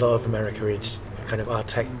 like, a lot of America is kind of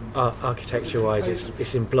architecture-wise,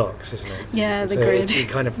 it's in blocks, isn't it? Yeah, the so grid. You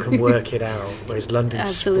kind of can work it out, whereas London's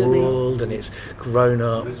Absolutely. sprawled and it's grown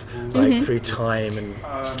up, like, through time and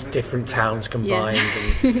different towns combined,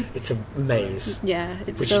 and it's a maze. Yeah,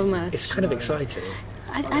 it's so much. It's kind of exciting.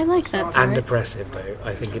 I like that part. And oppressive, though.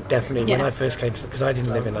 I think it definitely, when I first came to, because I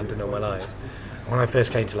didn't live in London all my life, when I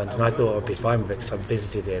first came to London, I thought I'd be fine with it because I'd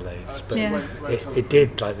visited here loads. But it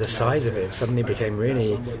did, like, the size of it suddenly became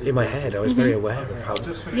really, in my head, I was very aware of how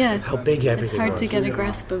big everything was. It's hard to get a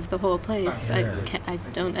grasp of the whole place. Yeah. I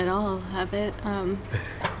don't at all have it.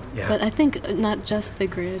 But I think not just the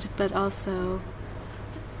grid, but also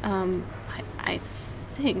I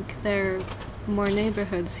think there are more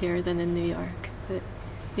neighborhoods here than in New York.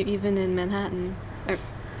 But even in Manhattan, or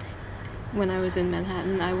when I was in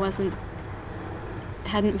Manhattan, I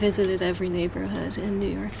hadn't visited every neighborhood in New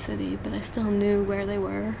York City, but I still knew where they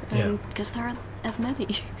were, because there aren't as many.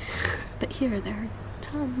 But here, there are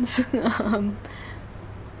tons.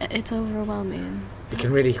 It's overwhelming. You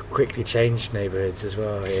can really quickly change neighbourhoods as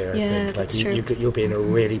well here. I think. Like that's true. You'll be in a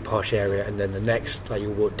really posh area, and then the next, like,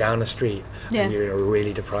 you'll walk down a street, and you're in a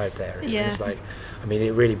really deprived area. Yeah. It's like, I mean,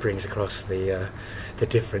 it really brings across the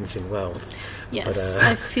difference in wealth. Yes, but,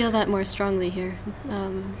 I feel that more strongly here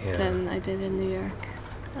than I did in New York.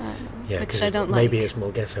 Which I don't maybe like. It's more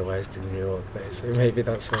ghettoized in New York, though. So maybe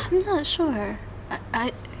that's. I'm not sure.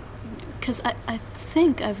 Because I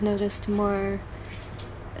think I've noticed more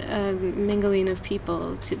mingling of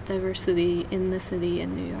people, to diversity in the city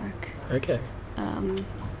in New York. Okay.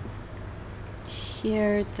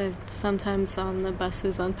 Here, sometimes on the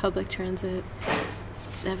buses, on public transit,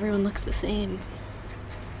 everyone looks the same.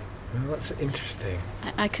 Well, that's interesting.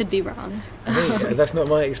 I could be wrong. I think that's not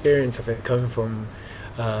my experience of it, coming from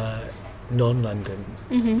non-London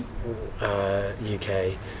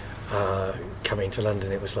UK. Coming to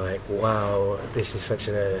London, it was like, wow, this is such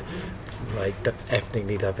a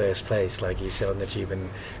ethnically diverse place. Like, you sit on the tube and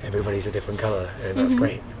everybody's a different colour, and that's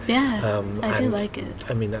great. Yeah, I do like it.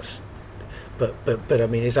 I mean, that's, but I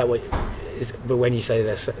mean, is that what? But when you say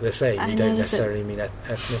they're the same, you don't necessarily mean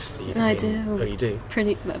ethnicity. You I do. Oh, you do.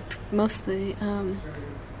 Mostly.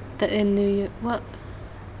 That in New York, well,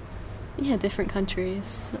 yeah, different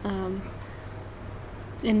countries.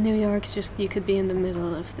 In New York, just you could be in the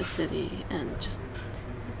middle of the city, and just,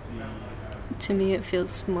 to me, it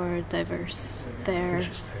feels more diverse there.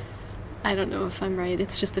 Interesting. I don't know if I'm right.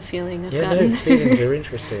 It's just a feeling I've gotten. Yeah, no, feelings are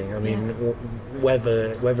interesting. I mean,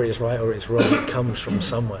 whether it's right or it's wrong, it comes from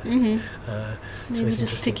somewhere. Maybe so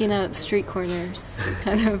just picking out street corners,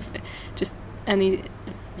 kind of, just many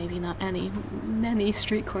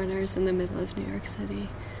street corners in the middle of New York City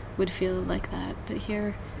would feel like that. But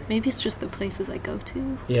here, maybe it's just the places I go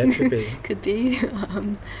to. Yeah, it could be. Could be.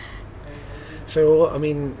 So, I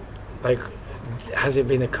mean, like, has it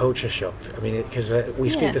been a culture shock? I mean, because we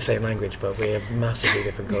speak the same language, but we have massively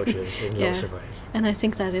different cultures in lots of ways. And I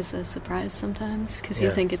think that is a surprise sometimes, because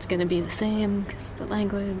you think it's going to be the same, because the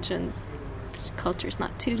language and culture's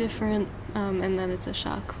not too different, and then it's a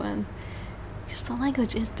shock when, because the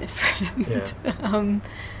language is different. Yeah.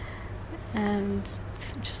 And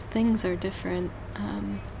just things are different,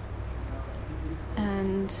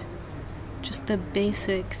 and just the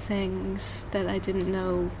basic things that I didn't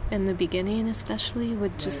know in the beginning especially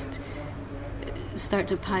would just start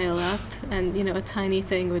to pile up, and a tiny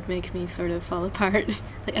thing would make me sort of fall apart.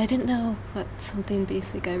 Like, I didn't know what something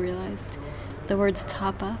basic I realized. The words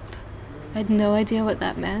top up, I had no idea what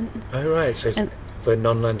that meant. Oh, right. So for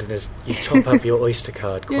non-Londoners, you top up your Oyster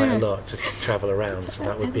card quite a lot to travel around, so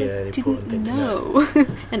that would be an important thing to know.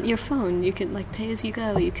 And your phone, you can, like, pay as you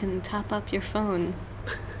go, you can top up your phone.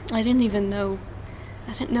 I didn't know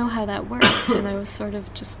how that worked, and I was sort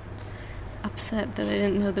of just upset that I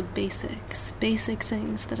didn't know the basic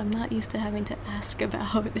things that I'm not used to having to ask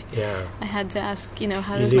about. Yeah. I had to ask,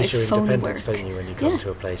 how does my phone work? You lose your independence, don't you, when you come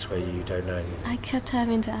to a place where you don't know anything? I kept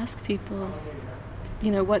having to ask people,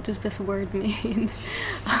 what does this word mean?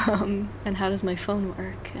 And how does my phone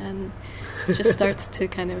work? And it just starts to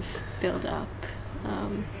kind of build up.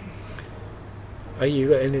 Are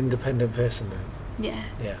you an independent person then? Yeah.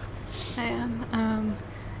 Yeah. I am.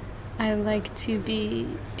 I like to be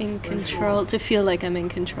in control, to feel like I'm in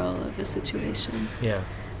control of a situation. Yeah.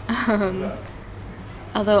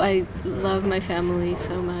 although I love my family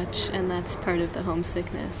so much, and that's part of the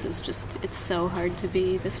homesickness, is just it's so hard to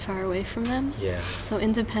be this far away from them. Yeah. So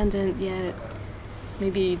independent, yet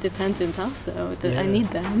maybe dependent also, that I need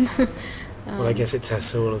them. Well, I guess it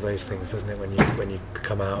tests all of those things, doesn't it, when you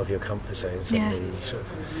come out of your comfort zone, suddenly you sort of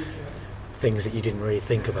things that you didn't really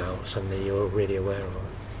think about, suddenly you're really aware of.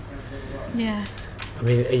 Yeah. I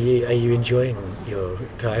mean, are you enjoying your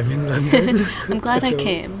time in London? I'm glad I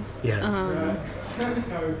came. Yeah.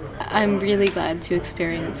 I'm really glad to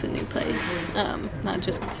experience a new place, not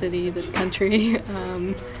just city, but country.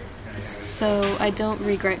 So I don't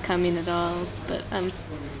regret coming at all, but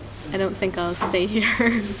I don't think I'll stay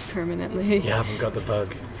here permanently. You haven't got the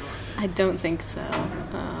bug? I don't think so.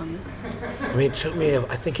 I mean,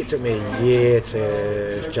 I think it took me a year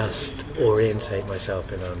to just orientate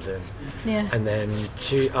myself in London. Yeah. And then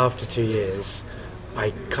after 2 years,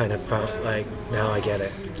 I kind of felt like, now I get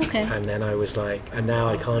it. Okay. And then I was like, and now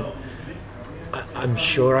I can't, I'm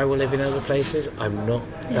sure I will live in other places. I'm not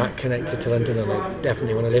that connected to London, and I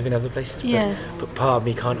definitely want to live in other places. Yeah. But part of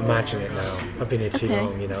me can't imagine it now. I've been here too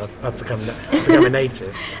long, you know. I've become a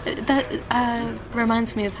native. That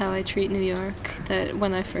reminds me of how I treat New York. That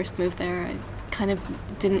when I first moved there, I kind of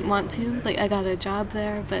didn't want to. Like, I got a job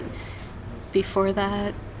there, but before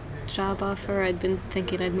that job offer, I'd been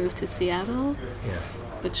thinking I'd move to Seattle,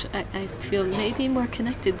 which I feel maybe more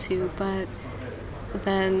connected to, but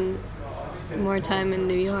then more time in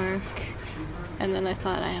New York, and then I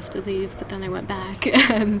thought I have to leave, but then I went back,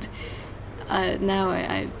 and now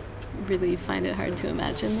I really find it hard to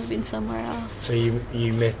imagine living somewhere else. So do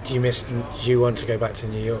you want to go back to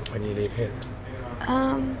New York when you leave here?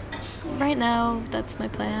 Right now, that's my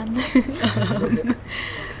plan.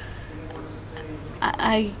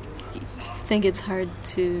 I think it's hard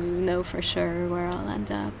to know for sure where I'll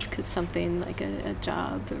end up, because something like a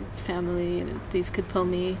job or family, these could pull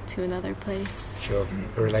me to another place. Sure,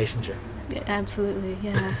 a relationship. Yeah, absolutely,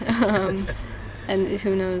 yeah. And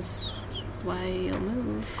who knows why you'll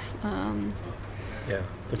move. Yeah,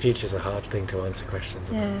 the future's a hard thing to answer questions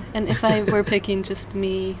about. Yeah, and if I were picking just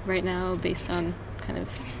me right now based on kind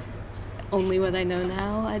of only what I know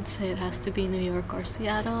now, I'd say it has to be New York or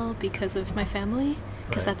Seattle because of my family,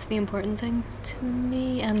 because that's the important thing to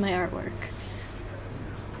me, and my artwork.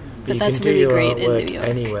 But that's really great in New York.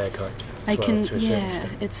 Anywhere, can't you? I can,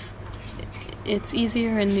 it's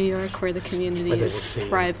easier in New York where the community is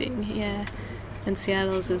thriving, and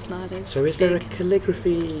Seattle's is not as So is big. there a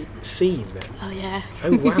calligraphy scene then? Oh, yeah.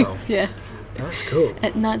 Oh, wow. Yeah. That's cool.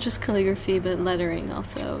 Not just calligraphy, but lettering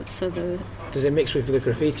also. So does it mix with the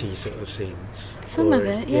graffiti sort of scenes? Some of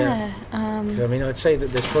it, yeah. I mean, I'd say that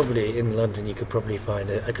there's probably, in London, you could probably find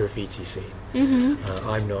a graffiti scene. Mm-hmm.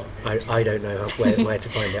 I don't know where to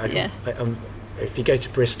find it. If you go to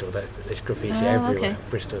Bristol, there's graffiti everywhere. Okay.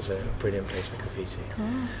 Bristol's a brilliant place for graffiti.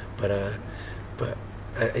 Cool. But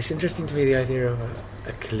it's interesting to me, the idea of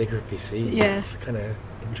a calligraphy scene. Yeah. It's kind of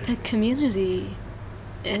interesting. The community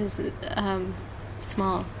is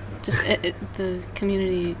small. Just the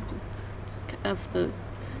community of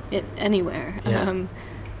anywhere. Yeah.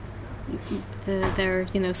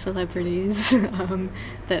 They're celebrities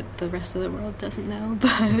that the rest of the world doesn't know,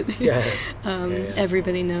 but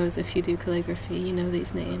everybody knows if you do calligraphy, you know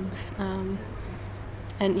these names.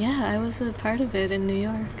 And I was a part of it in New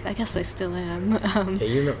York. I guess I still am.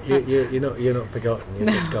 You're not forgotten. You're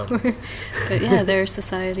just gone. But there are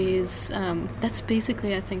societies. That's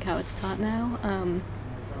basically, I think, how it's taught now.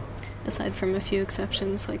 Aside from a few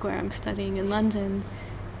exceptions, like where I'm studying in London,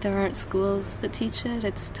 there aren't schools that teach it.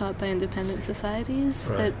 It's taught by independent societies.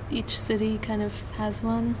 Right. That each city kind of has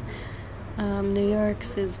one. New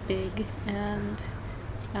York's is big, and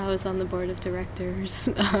I was on the board of directors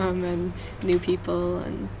and knew people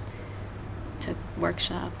and took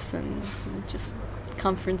workshops and just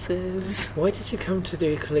conferences. Why did you come to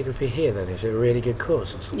do calligraphy here then? Is it a really good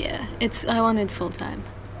course or something? Yeah, I wanted full-time.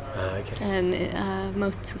 Okay. And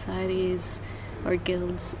most societies or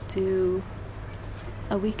guilds do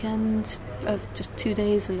a weekend of just 2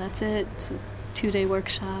 days and that's it. It's a 2-day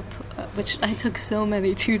workshop, which I took so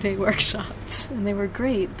many 2-day workshops and they were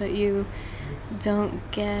great, but you don't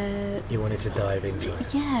get... You wanted to dive into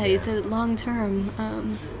it. Yeah. The long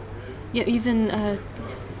term. Even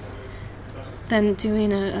then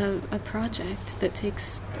doing a project that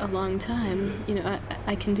takes a long time,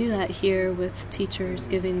 I can do that here with teachers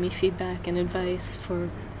giving me feedback and advice for,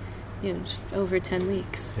 over 10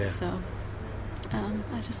 weeks. Yeah. So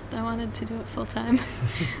I wanted to do it full time.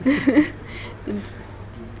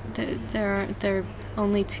 There are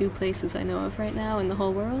only 2 places I know of right now in the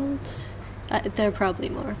whole world There are probably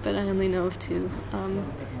more, but I only know of 2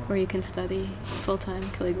 where you can study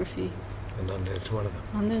full-time calligraphy. And London's one of them.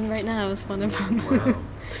 London right now is one of them. Wow.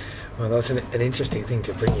 Well, that's an interesting thing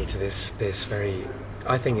to bring you to this very...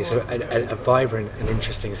 I think it's a vibrant and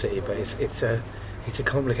interesting city, but it's a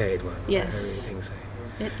complicated one. Yes. I really think so.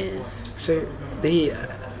 It is. So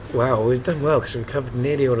wow, we've done well because we've covered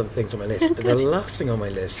nearly all of the things on my list. But the last thing on my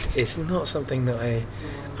list is not something that I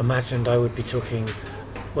imagined I would be talking.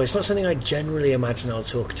 Well, it's not something I generally imagine I'll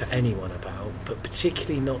talk to anyone about, but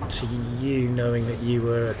particularly not to you, knowing that you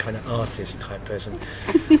were a kind of artist type person.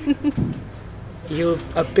 You're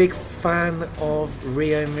a big fan of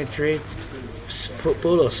Real Madrid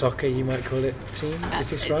football or soccer, you might call it, team. Is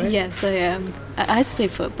this right? Yes, I am. I say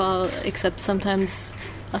football, except sometimes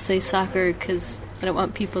I'll say soccer because I don't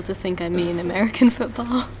want people to think I mean American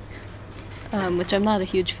football, which I'm not a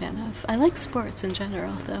huge fan of. I like sports in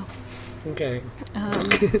general, though. Okay.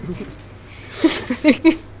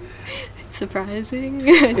 Surprising?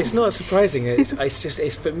 It's not surprising.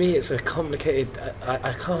 It's for me. It's a complicated.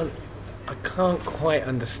 I can't quite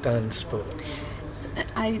understand sports.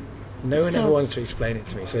 No one ever wants to explain it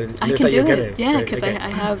to me. So I can do it. Yeah, because I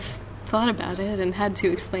have thought about it and had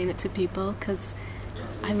to explain it to people because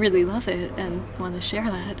I really love it and want to share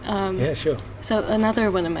that. Yeah, sure. So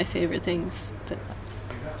another one of my favorite things that I'm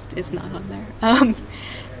surprised is not on there.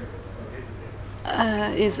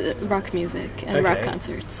 Is rock music and rock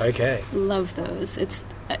concerts. Okay. Love those.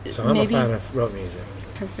 So I'm a fan of rock music.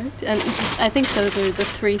 Perfect. And I think those are the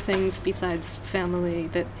 3 things besides family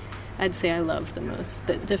that I'd say I love the most,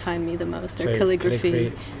 that define me the most, are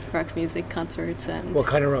calligraphy, rock music, concerts, and... What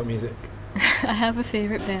kind of rock music? I have a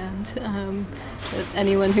favorite band.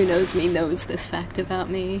 Anyone who knows me knows this fact about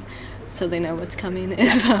me, so they know what's coming,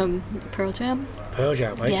 is Pearl Jam. Pearl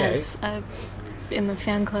Jam, okay. Yes, in the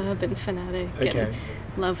fan club and Fanatic. Okay. And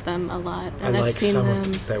love them a lot. And I've seen some them,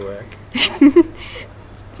 of their work.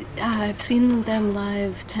 I've seen them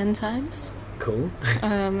live 10 times. Cool.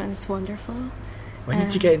 And it's wonderful. When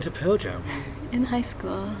did you get into Pearl Jam? In high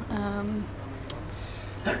school.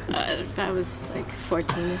 I was like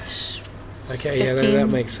 14-ish. Okay, 15. Yeah, that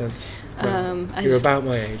makes sense. Well, you're about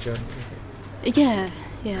my age, aren't you? Yeah.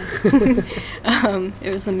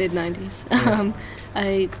 It was the mid-90s. Yeah.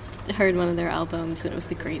 I heard one of their albums, and it was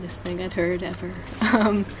the greatest thing I'd heard ever.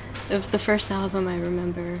 It was the first album I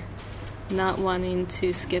remember not wanting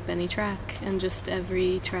to skip any track, and just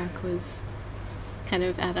every track was kind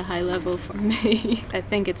of at a high level for me. I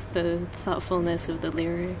think it's the thoughtfulness of the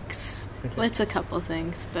lyrics. Okay. Well, it's a couple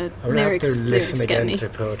things, but I'm lyrics, have to listen again get me. To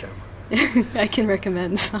Pearl Jam. I can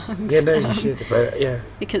recommend songs. Yeah, no, you should. But yeah,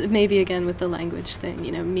 because maybe again with the language thing,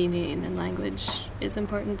 meaning and language is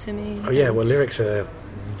important to me. Oh yeah, well, lyrics are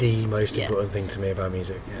the most important thing to me about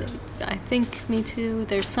music. Yeah, I think me too.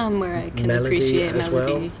 There's some where I can melody appreciate as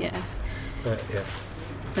melody. Well. Yeah.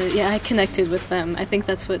 But yeah, I connected with them. I think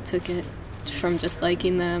that's what took it from just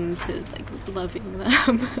liking them to like loving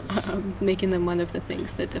them, making them one of the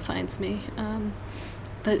things that defines me.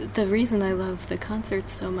 But the reason I love the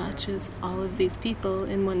concerts so much is all of these people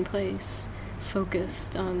in one place,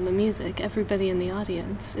 focused on the music. Everybody in the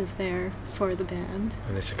audience is there for the band.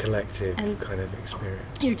 And it's a collective kind of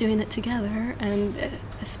experience. You're doing it together, and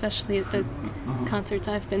especially at the concerts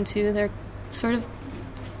I've been to, there are sort of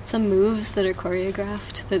some moves that are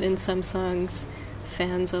choreographed that in some songs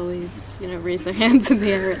fans always, raise their hands in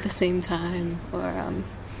the air at the same time, or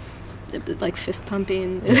like fist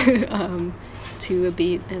pumping to a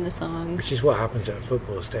beat in a song. Which is what happens at a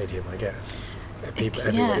football stadium, I guess.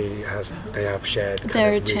 Everybody have shared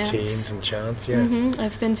kind of routines and chants. Yeah, mm-hmm.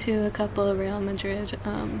 I've been to a couple of Real Madrid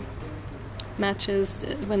matches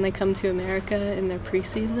when they come to America in their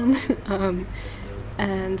preseason,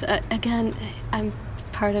 and again, I'm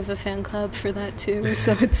part of a fan club for that too.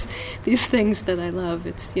 So it's these things that I love.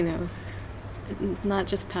 It's not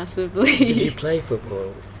just passively. Did you play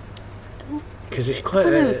football? Because it's quite.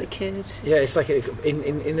 When I was a kid. Yeah, it's like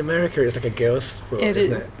in America, it's like a girls' sport,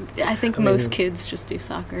 isn't it? I think most kids just do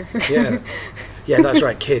soccer. Yeah, that's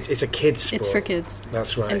right. Kids, it's a kids' sport. It's for kids.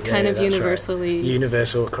 That's right. And kind of universally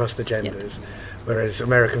universal across the genders. Yep. Whereas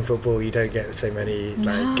American football, you don't get so many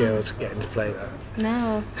girls getting to play that.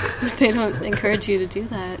 No, they don't encourage you to do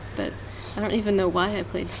that. But I don't even know why I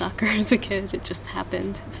played soccer as a kid. It just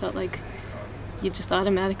happened. It felt like you just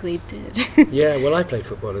automatically did. Yeah, well, I played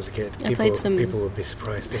football as a kid. I played some people would be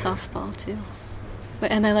surprised. Softball too,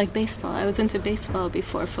 and I like baseball. I was into baseball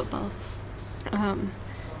before football. But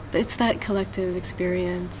it's that collective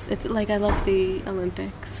experience. It's like I love the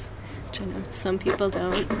Olympics, which I know some people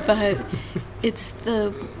don't, but it's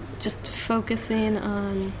the just focusing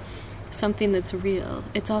on something that's real.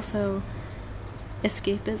 It's also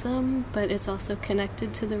escapism, but it's also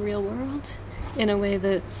connected to the real world in a way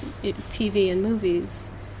that TV and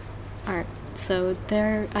movies aren't. So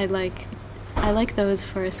I like those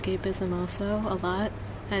for escapism also a lot.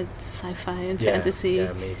 And sci-fi and fantasy.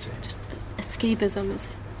 Yeah, me too. Just escapism is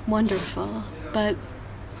wonderful, but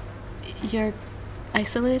you're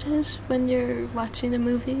isolated when you're watching a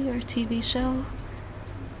movie or a TV show.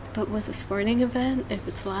 But with a sporting event, if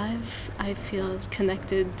it's live, I feel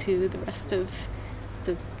connected to the rest of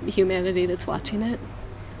the humanity that's watching it.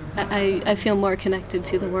 I feel more connected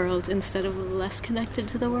to the world instead of less connected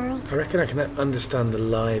to the world. I reckon I can understand the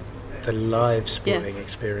live sporting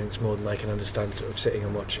experience more than I can understand sort of sitting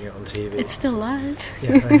and watching it on TV. It's still live. I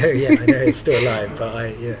know it's still live, but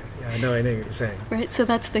I know what you're saying. Right, so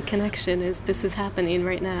that's the connection, is this is happening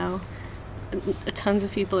right now. Tons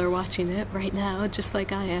of people are watching it right now, just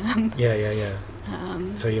like I am. Yeah.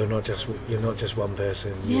 So you're not just one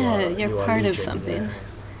person. You're part of something. Yeah.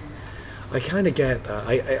 I kind of get that.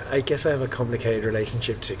 I guess I have a complicated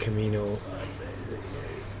relationship to communal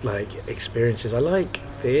experiences. I like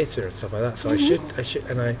theatre and stuff like that, so I should,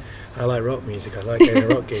 and I like rock music. I like going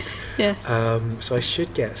to rock gigs. Yeah. So I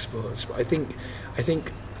should get sports, but I think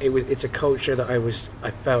it's a culture that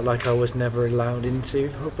I felt like I was never allowed into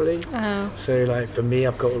properly. Oh. So for me,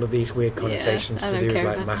 I've got all of these weird connotations to do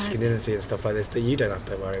with masculinity and stuff like this that you don't have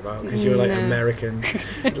to worry about, because you're American,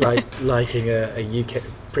 liking a UK,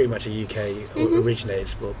 pretty much a UK originated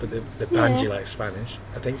sport, but the band you like Spanish,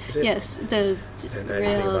 I think, is it? Yes, the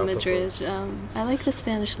Real Madrid. I like the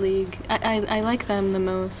Spanish league. I like them the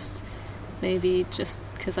most, maybe just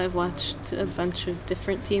because I've watched a bunch of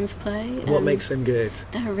different teams play. What makes them good?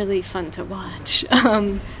 They're really fun to watch.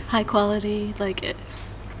 High quality.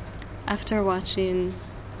 After watching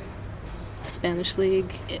the Spanish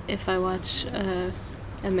league, if I watch an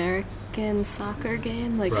American soccer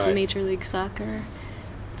game, Major League Soccer,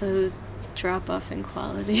 the drop off in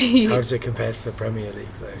quality. How does it compare to the Premier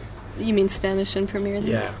League, though? You mean Spanish and Premier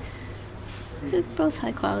League? Yeah. They're both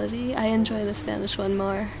high quality. I enjoy the Spanish one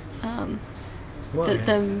more. Why?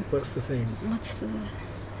 What's the thing?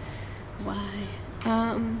 Why?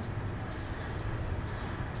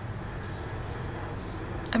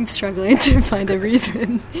 I'm struggling to find a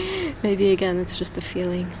reason. Maybe again, it's just a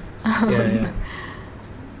feeling. Yeah.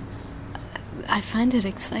 I find it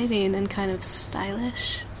exciting and kind of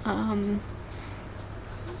stylish.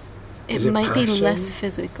 It might be less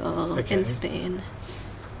physical in Spain.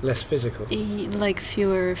 Less physical?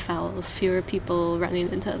 Fewer fouls, fewer people running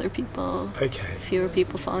into other people. Okay. Fewer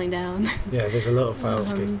people falling down. Yeah, there's a lot of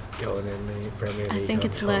fouls going in the Premier League. I think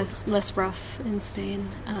it's less rough in Spain.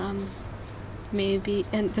 Maybe,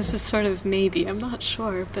 and this is sort of maybe, I'm not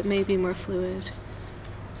sure, but maybe more fluid.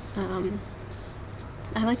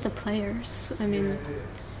 I like the players. I mean,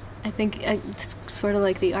 I think it's sort of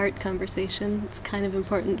like the art conversation. It's kind of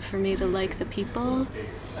important for me to like the people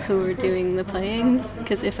who are doing the playing,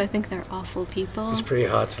 because if I think they're awful people... It's pretty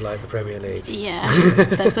hard to like the Premier League. Yeah,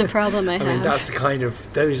 that's a problem I have. I mean, those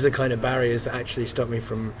are the kind of barriers that actually stop me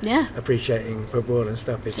from appreciating football and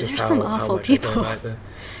stuff. It's just how much people. I don't like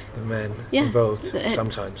the men involved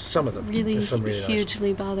sometimes. Some of them. Really really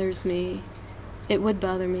hugely bothers me. It would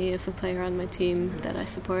bother me if a player on my team that I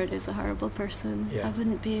support is a horrible person. Yeah. I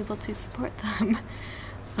wouldn't be able to support them.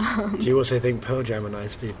 Do you also think Pearl Jam are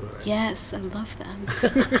nice people? Then? Yes, I love them.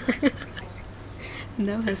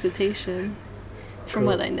 No hesitation. From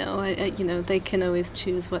what I know, they can always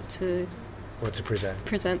choose what to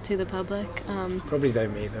present to the public. Probably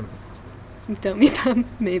don't meet them. Don't meet them,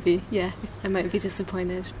 maybe. Yeah, I might be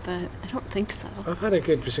disappointed, but I don't think so. I've had a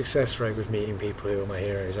good success rate with meeting people who are my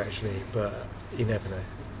heroes, actually, but you never know.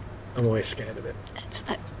 I'm always scared of it.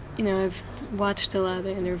 I've watched a lot of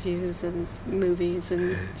interviews and movies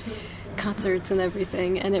and concerts and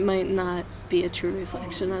everything, and it might not be a true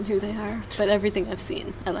reflection on who they are, but everything I've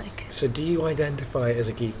seen, I like. So do you identify as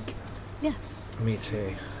a geek? Yeah. Me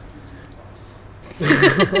too.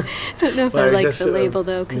 Don't know if I like the label,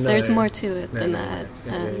 though, because there's more to it than that.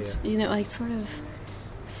 I sort of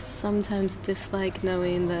sometimes dislike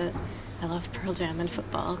knowing that I love Pearl Jam and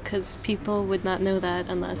football, because people would not know that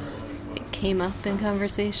unless it came up in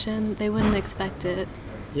conversation. They wouldn't expect it.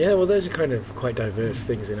 Yeah, well, those are kind of quite diverse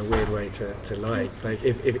things in a weird way to like. Like,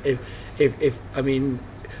 if I mean,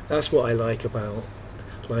 that's what I like about,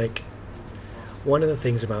 one of the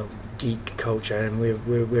things about geek culture, and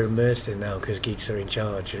we're immersed in now because geeks are in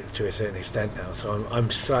charge to a certain extent now. So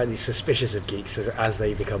I'm slightly suspicious of geeks as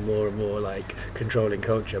they become more and more controlling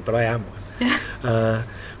culture. But I am one. Yeah.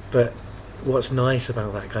 But what's nice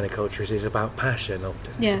about that kind of culture is about passion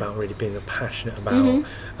often. Yeah. It's about really being passionate about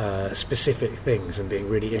specific things and being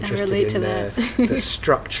really interested in the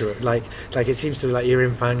structure. Like it seems to be like you're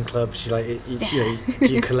in fan clubs. You know,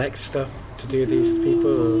 do you collect stuff to do with these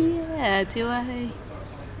people? Yeah, do I?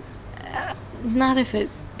 Not if it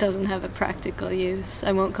doesn't have a practical use.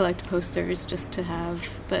 I won't collect posters just to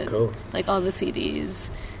have, but cool. Like all the CDs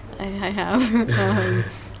I have.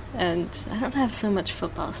 And I don't have so much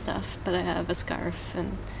football stuff, but I have a scarf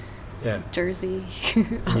and a jersey.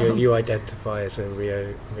 You identify as a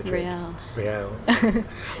Rio Madrid. Real.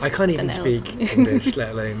 I can't even speak English, let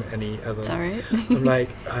alone any other. It's alright. I'm like,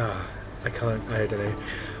 I can't, I don't know.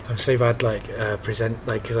 I'm so bad, present,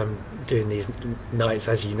 because I'm doing these nights,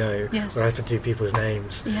 as you know, where I have to do people's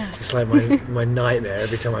names. Yes. It's like my nightmare.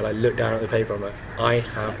 Every time I look down at the paper, I'm like, I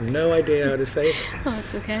have no idea how to say it. Oh,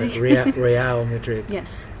 it's okay. So Real Madrid.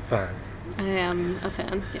 Yes. Fan. I am a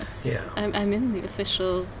fan, yes. Yeah. I'm in the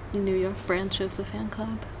official New York branch of the fan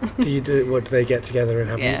club. Do they get together and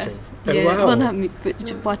have meetings? Oh, yeah. wow. Well, not me,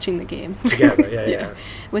 but watching the game. Together, yeah.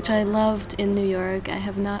 Which I loved in New York. I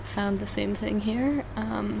have not found the same thing here.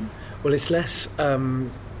 Well, it's less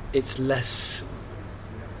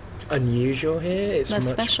unusual here. It's less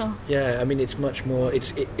much, special. Yeah, I mean, it's much more.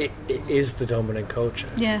 It is the dominant culture.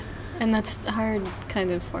 Yeah, and that's hard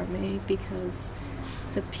kind of for me because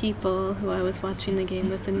the people who I was watching the game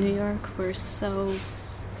with in New York were so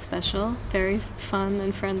special, very fun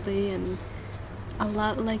and friendly, and a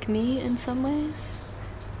lot like me in some ways.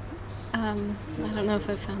 I don't know if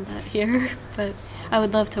I've found that here, but I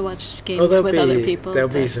would love to watch games with other people. There'll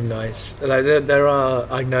be some nice. There are.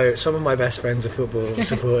 I know some of my best friends are football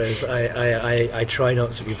supporters. I try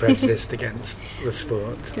not to be prejudiced against the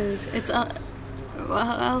sport. Good. It's.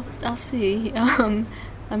 I'll see.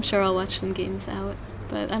 I'm sure I'll watch some games out,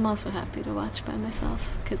 but I'm also happy to watch by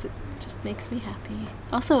myself because it just makes me happy.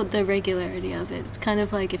 Also, the regularity of it. It's kind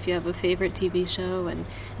of like if you have a favorite TV show and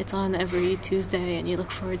it's on every Tuesday and you look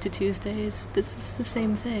forward to Tuesdays. This is the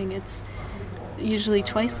same thing. It's usually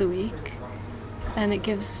twice a week, and it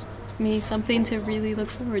gives me something to really look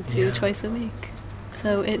forward to twice a week.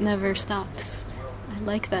 So it never stops. I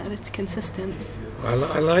like that. It's consistent. I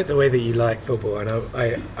like the way that you like football, and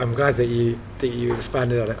I'm glad that you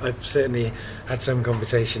expanded on it. I've certainly had some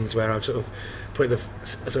conversations where I've sort of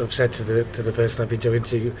said to the person I've been talking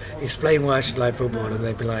to, explain why I should like football, and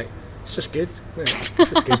they've been like, it's just good. Yeah, it's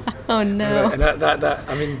just good. Oh no! And that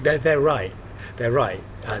I mean, they're right. They're right.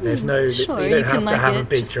 There's no. Sure, you don't have to have it, a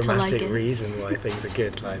big dramatic reason why things are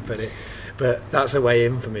good. But that's a way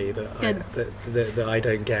in for me that I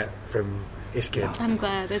don't get from. It's good. I'm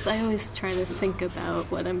glad. I always try to think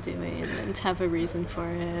about what I'm doing and have a reason for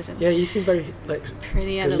it. And you seem very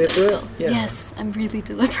pretty deliberate. Analytical. Yeah. Yes, I'm really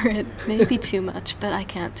deliberate. Maybe too much, but I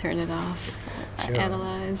can't turn it off. Sure. I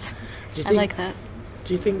analyze. I like that.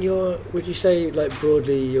 Do you think would you say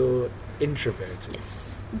broadly you're introverted?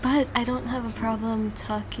 Yes, but I don't have a problem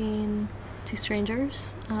talking to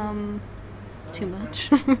strangers too much,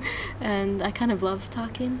 and I kind of love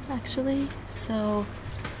talking actually. So.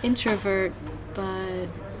 Introvert, but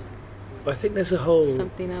I think there's a whole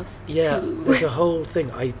something else too. There's a whole thing.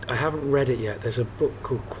 I haven't read it yet. There's a book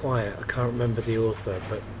called Quiet. I can't remember the author,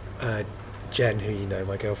 but Jen, who you know,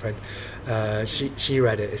 my girlfriend, she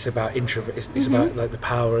read it. It's about introvert. It's about the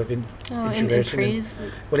power of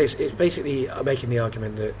introversion. Well, it's basically making the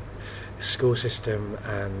argument that the school system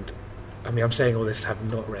and I mean I'm saying all this to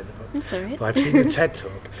have not read the book. That's all right. But I've seen the TED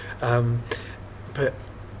talk, but.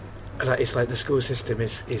 It's like the school system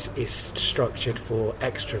is structured for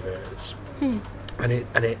extroverts,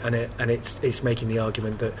 and it's making the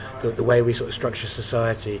argument that the way we sort of structure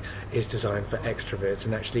society is designed for extroverts,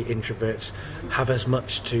 and actually introverts have as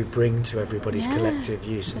much to bring to everybody's collective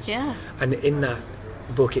uses. Yeah. And in that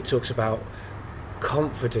book, it talks about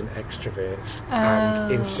confident extroverts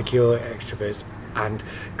and insecure extroverts. And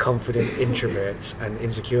confident introverts and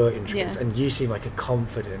insecure introverts, and you seem like a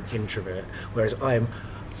confident introvert, whereas I am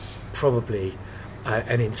probably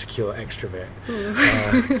an insecure extrovert.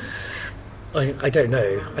 I don't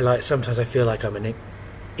know. Sometimes I feel like I'm an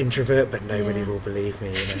introvert, but nobody will believe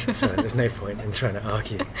me. So there's no point in trying to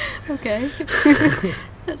argue. Okay,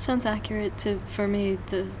 that sounds accurate for me.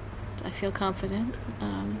 I feel confident.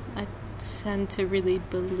 I tend to really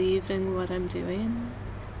believe in what I'm doing.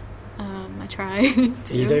 I try.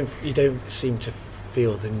 You don't seem to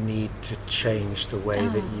feel the need to change the way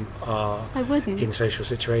that you are in social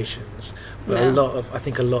situations, but I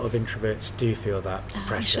think a lot of introverts do feel that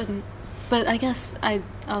pressure. I shouldn't, but I guess I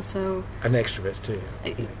also and extroverts too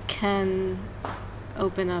can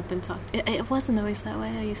open up and talk. It wasn't always that way.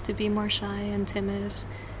 I used to be more shy and timid,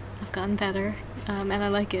 I've gotten better, and I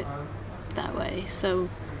like it that way. So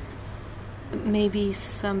maybe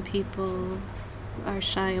some people are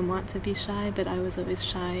shy and want to be shy, but I was always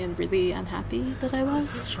shy and really unhappy that I was.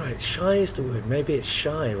 That's right. Shy is the word. Maybe it's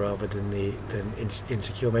shy rather than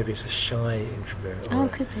insecure. Maybe it's a shy introvert. Or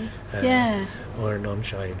could be. Yeah. Or a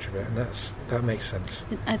non-shy introvert, and that makes sense.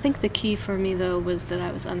 I think the key for me though was that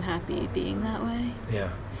I was unhappy being that way.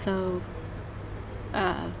 Yeah. So,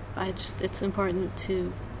 it's important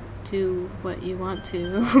to do what you want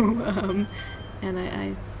to, and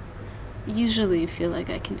I usually feel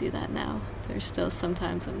like I can do that now. There's still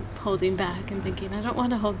sometimes I'm holding back and thinking I don't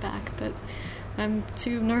want to hold back, but I'm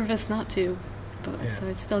too nervous not to. So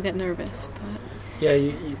I still get nervous. But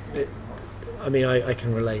yeah, I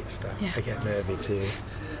can relate to that. Yeah. I get nervy too.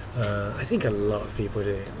 I think a lot of people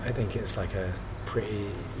do. I think it's like a pretty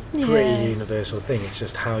universal thing. It's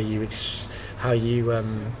just how you it's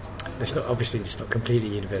not completely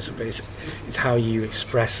universal, but it's how you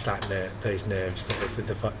express those nerves that is the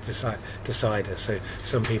decider. So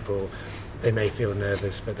some people, they may feel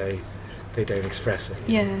nervous, but they don't express it.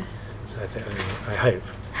 Yeah. So I hope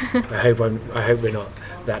we're not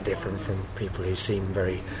that different from people who seem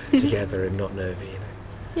very together and not nervy.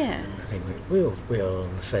 Yeah. I think we are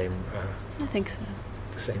on the same. I think so.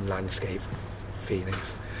 The same landscape of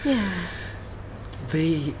feelings. Yeah.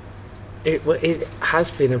 It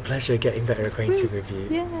has been a pleasure getting better acquainted with you,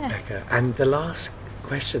 Becca. And the last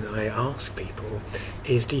question I ask people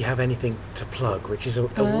is, do you have anything to plug? Which is a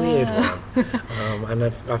weird one. And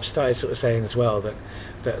I've started sort of saying as well that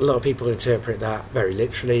a lot of people interpret that very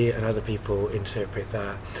literally, and other people interpret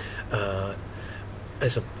that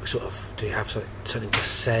as a sort of, do you have something to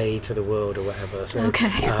say to the world or whatever? So,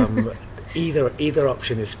 okay. Either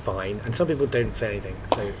option is fine, and some people don't say anything,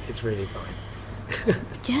 so it's really fine.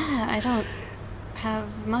 Yeah, I don't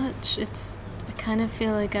have much. I kind of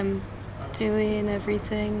feel like I'm doing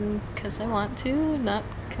everything because I want to, not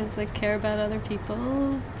because I care about other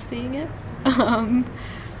people seeing it.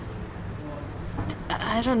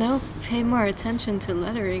 I don't know. Pay more attention to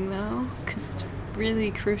lettering though, because it's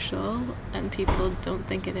really crucial, and people don't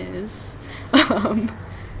think it is.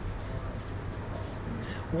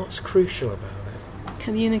 What's crucial about it?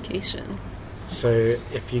 Communication. So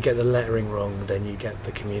if you get the lettering wrong, then you get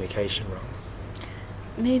the communication wrong.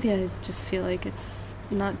 Maybe I just feel like it's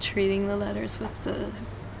not treating the letters with the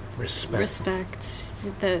respect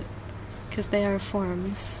that, because they are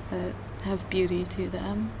forms that have beauty to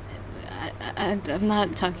them. I'm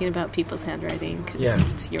not talking about people's handwriting, because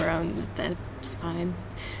it's your own. That's fine.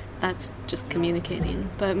 That's just communicating.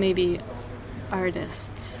 But maybe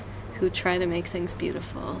artists who try to make things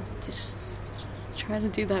beautiful, just try to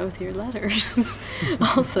do that with your letters.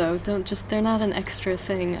 Also, they're not an extra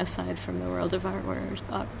thing aside from the world of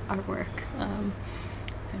artwork.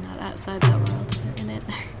 They're not outside that world, they're in it.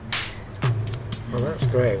 Well, that's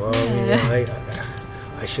great. Well,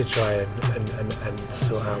 I should try and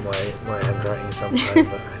sort out my handwriting sometime,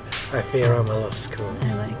 but I fear I'm a lost cause.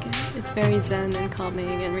 I like it. It's very zen and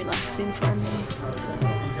calming and relaxing for me. So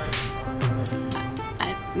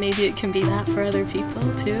maybe it can be that for other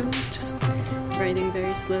people too. Just writing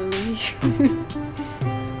very slowly.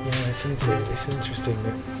 It's interesting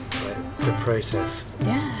the process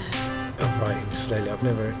of writing slowly. I've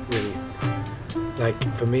never really,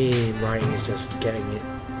 for me, writing is just getting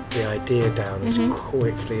the idea down as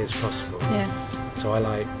quickly as possible. Yeah. So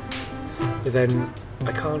but then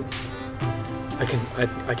I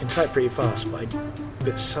can type pretty fast,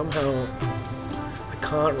 but somehow I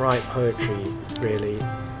can't write poetry really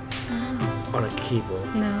on a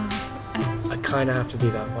keyboard. No. I kind of have to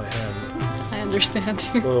do that by hand. I understand.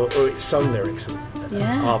 or it's song lyrics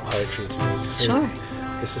are poetry to me. So sure.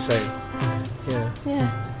 It's the same. Yeah.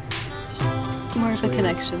 It's more of a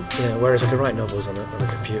connection. Yeah, whereas I can write novels on a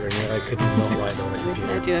computer, and I could not write them on a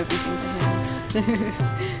computer. I do everything by hand.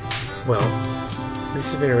 Well, this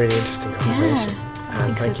has been a really interesting conversation.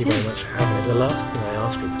 And thank you very much for having it. The last thing I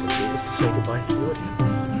ask people to do is to say goodbye to the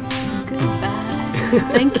audience. Goodbye.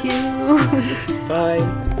 Thank you. Bye.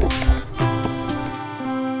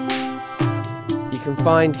 You can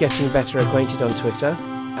find Getting Better Acquainted on Twitter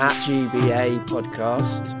 @GBA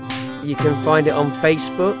Podcast. You can find it on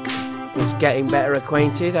Facebook. It's Getting Better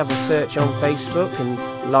Acquainted. Have a search on Facebook and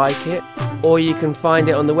like it. Or you can find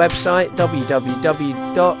it on the website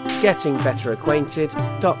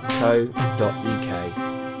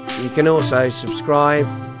www.gettingbetteracquainted.co.uk. You can also subscribe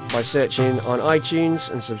by searching on iTunes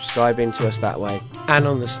and subscribing to us that way. And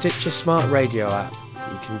on the Stitcher Smart Radio app,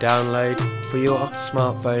 you can download for your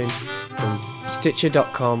smartphone from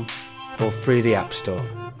Stitcher.com or through the App Store.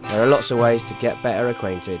 There are lots of ways to get better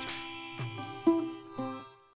acquainted.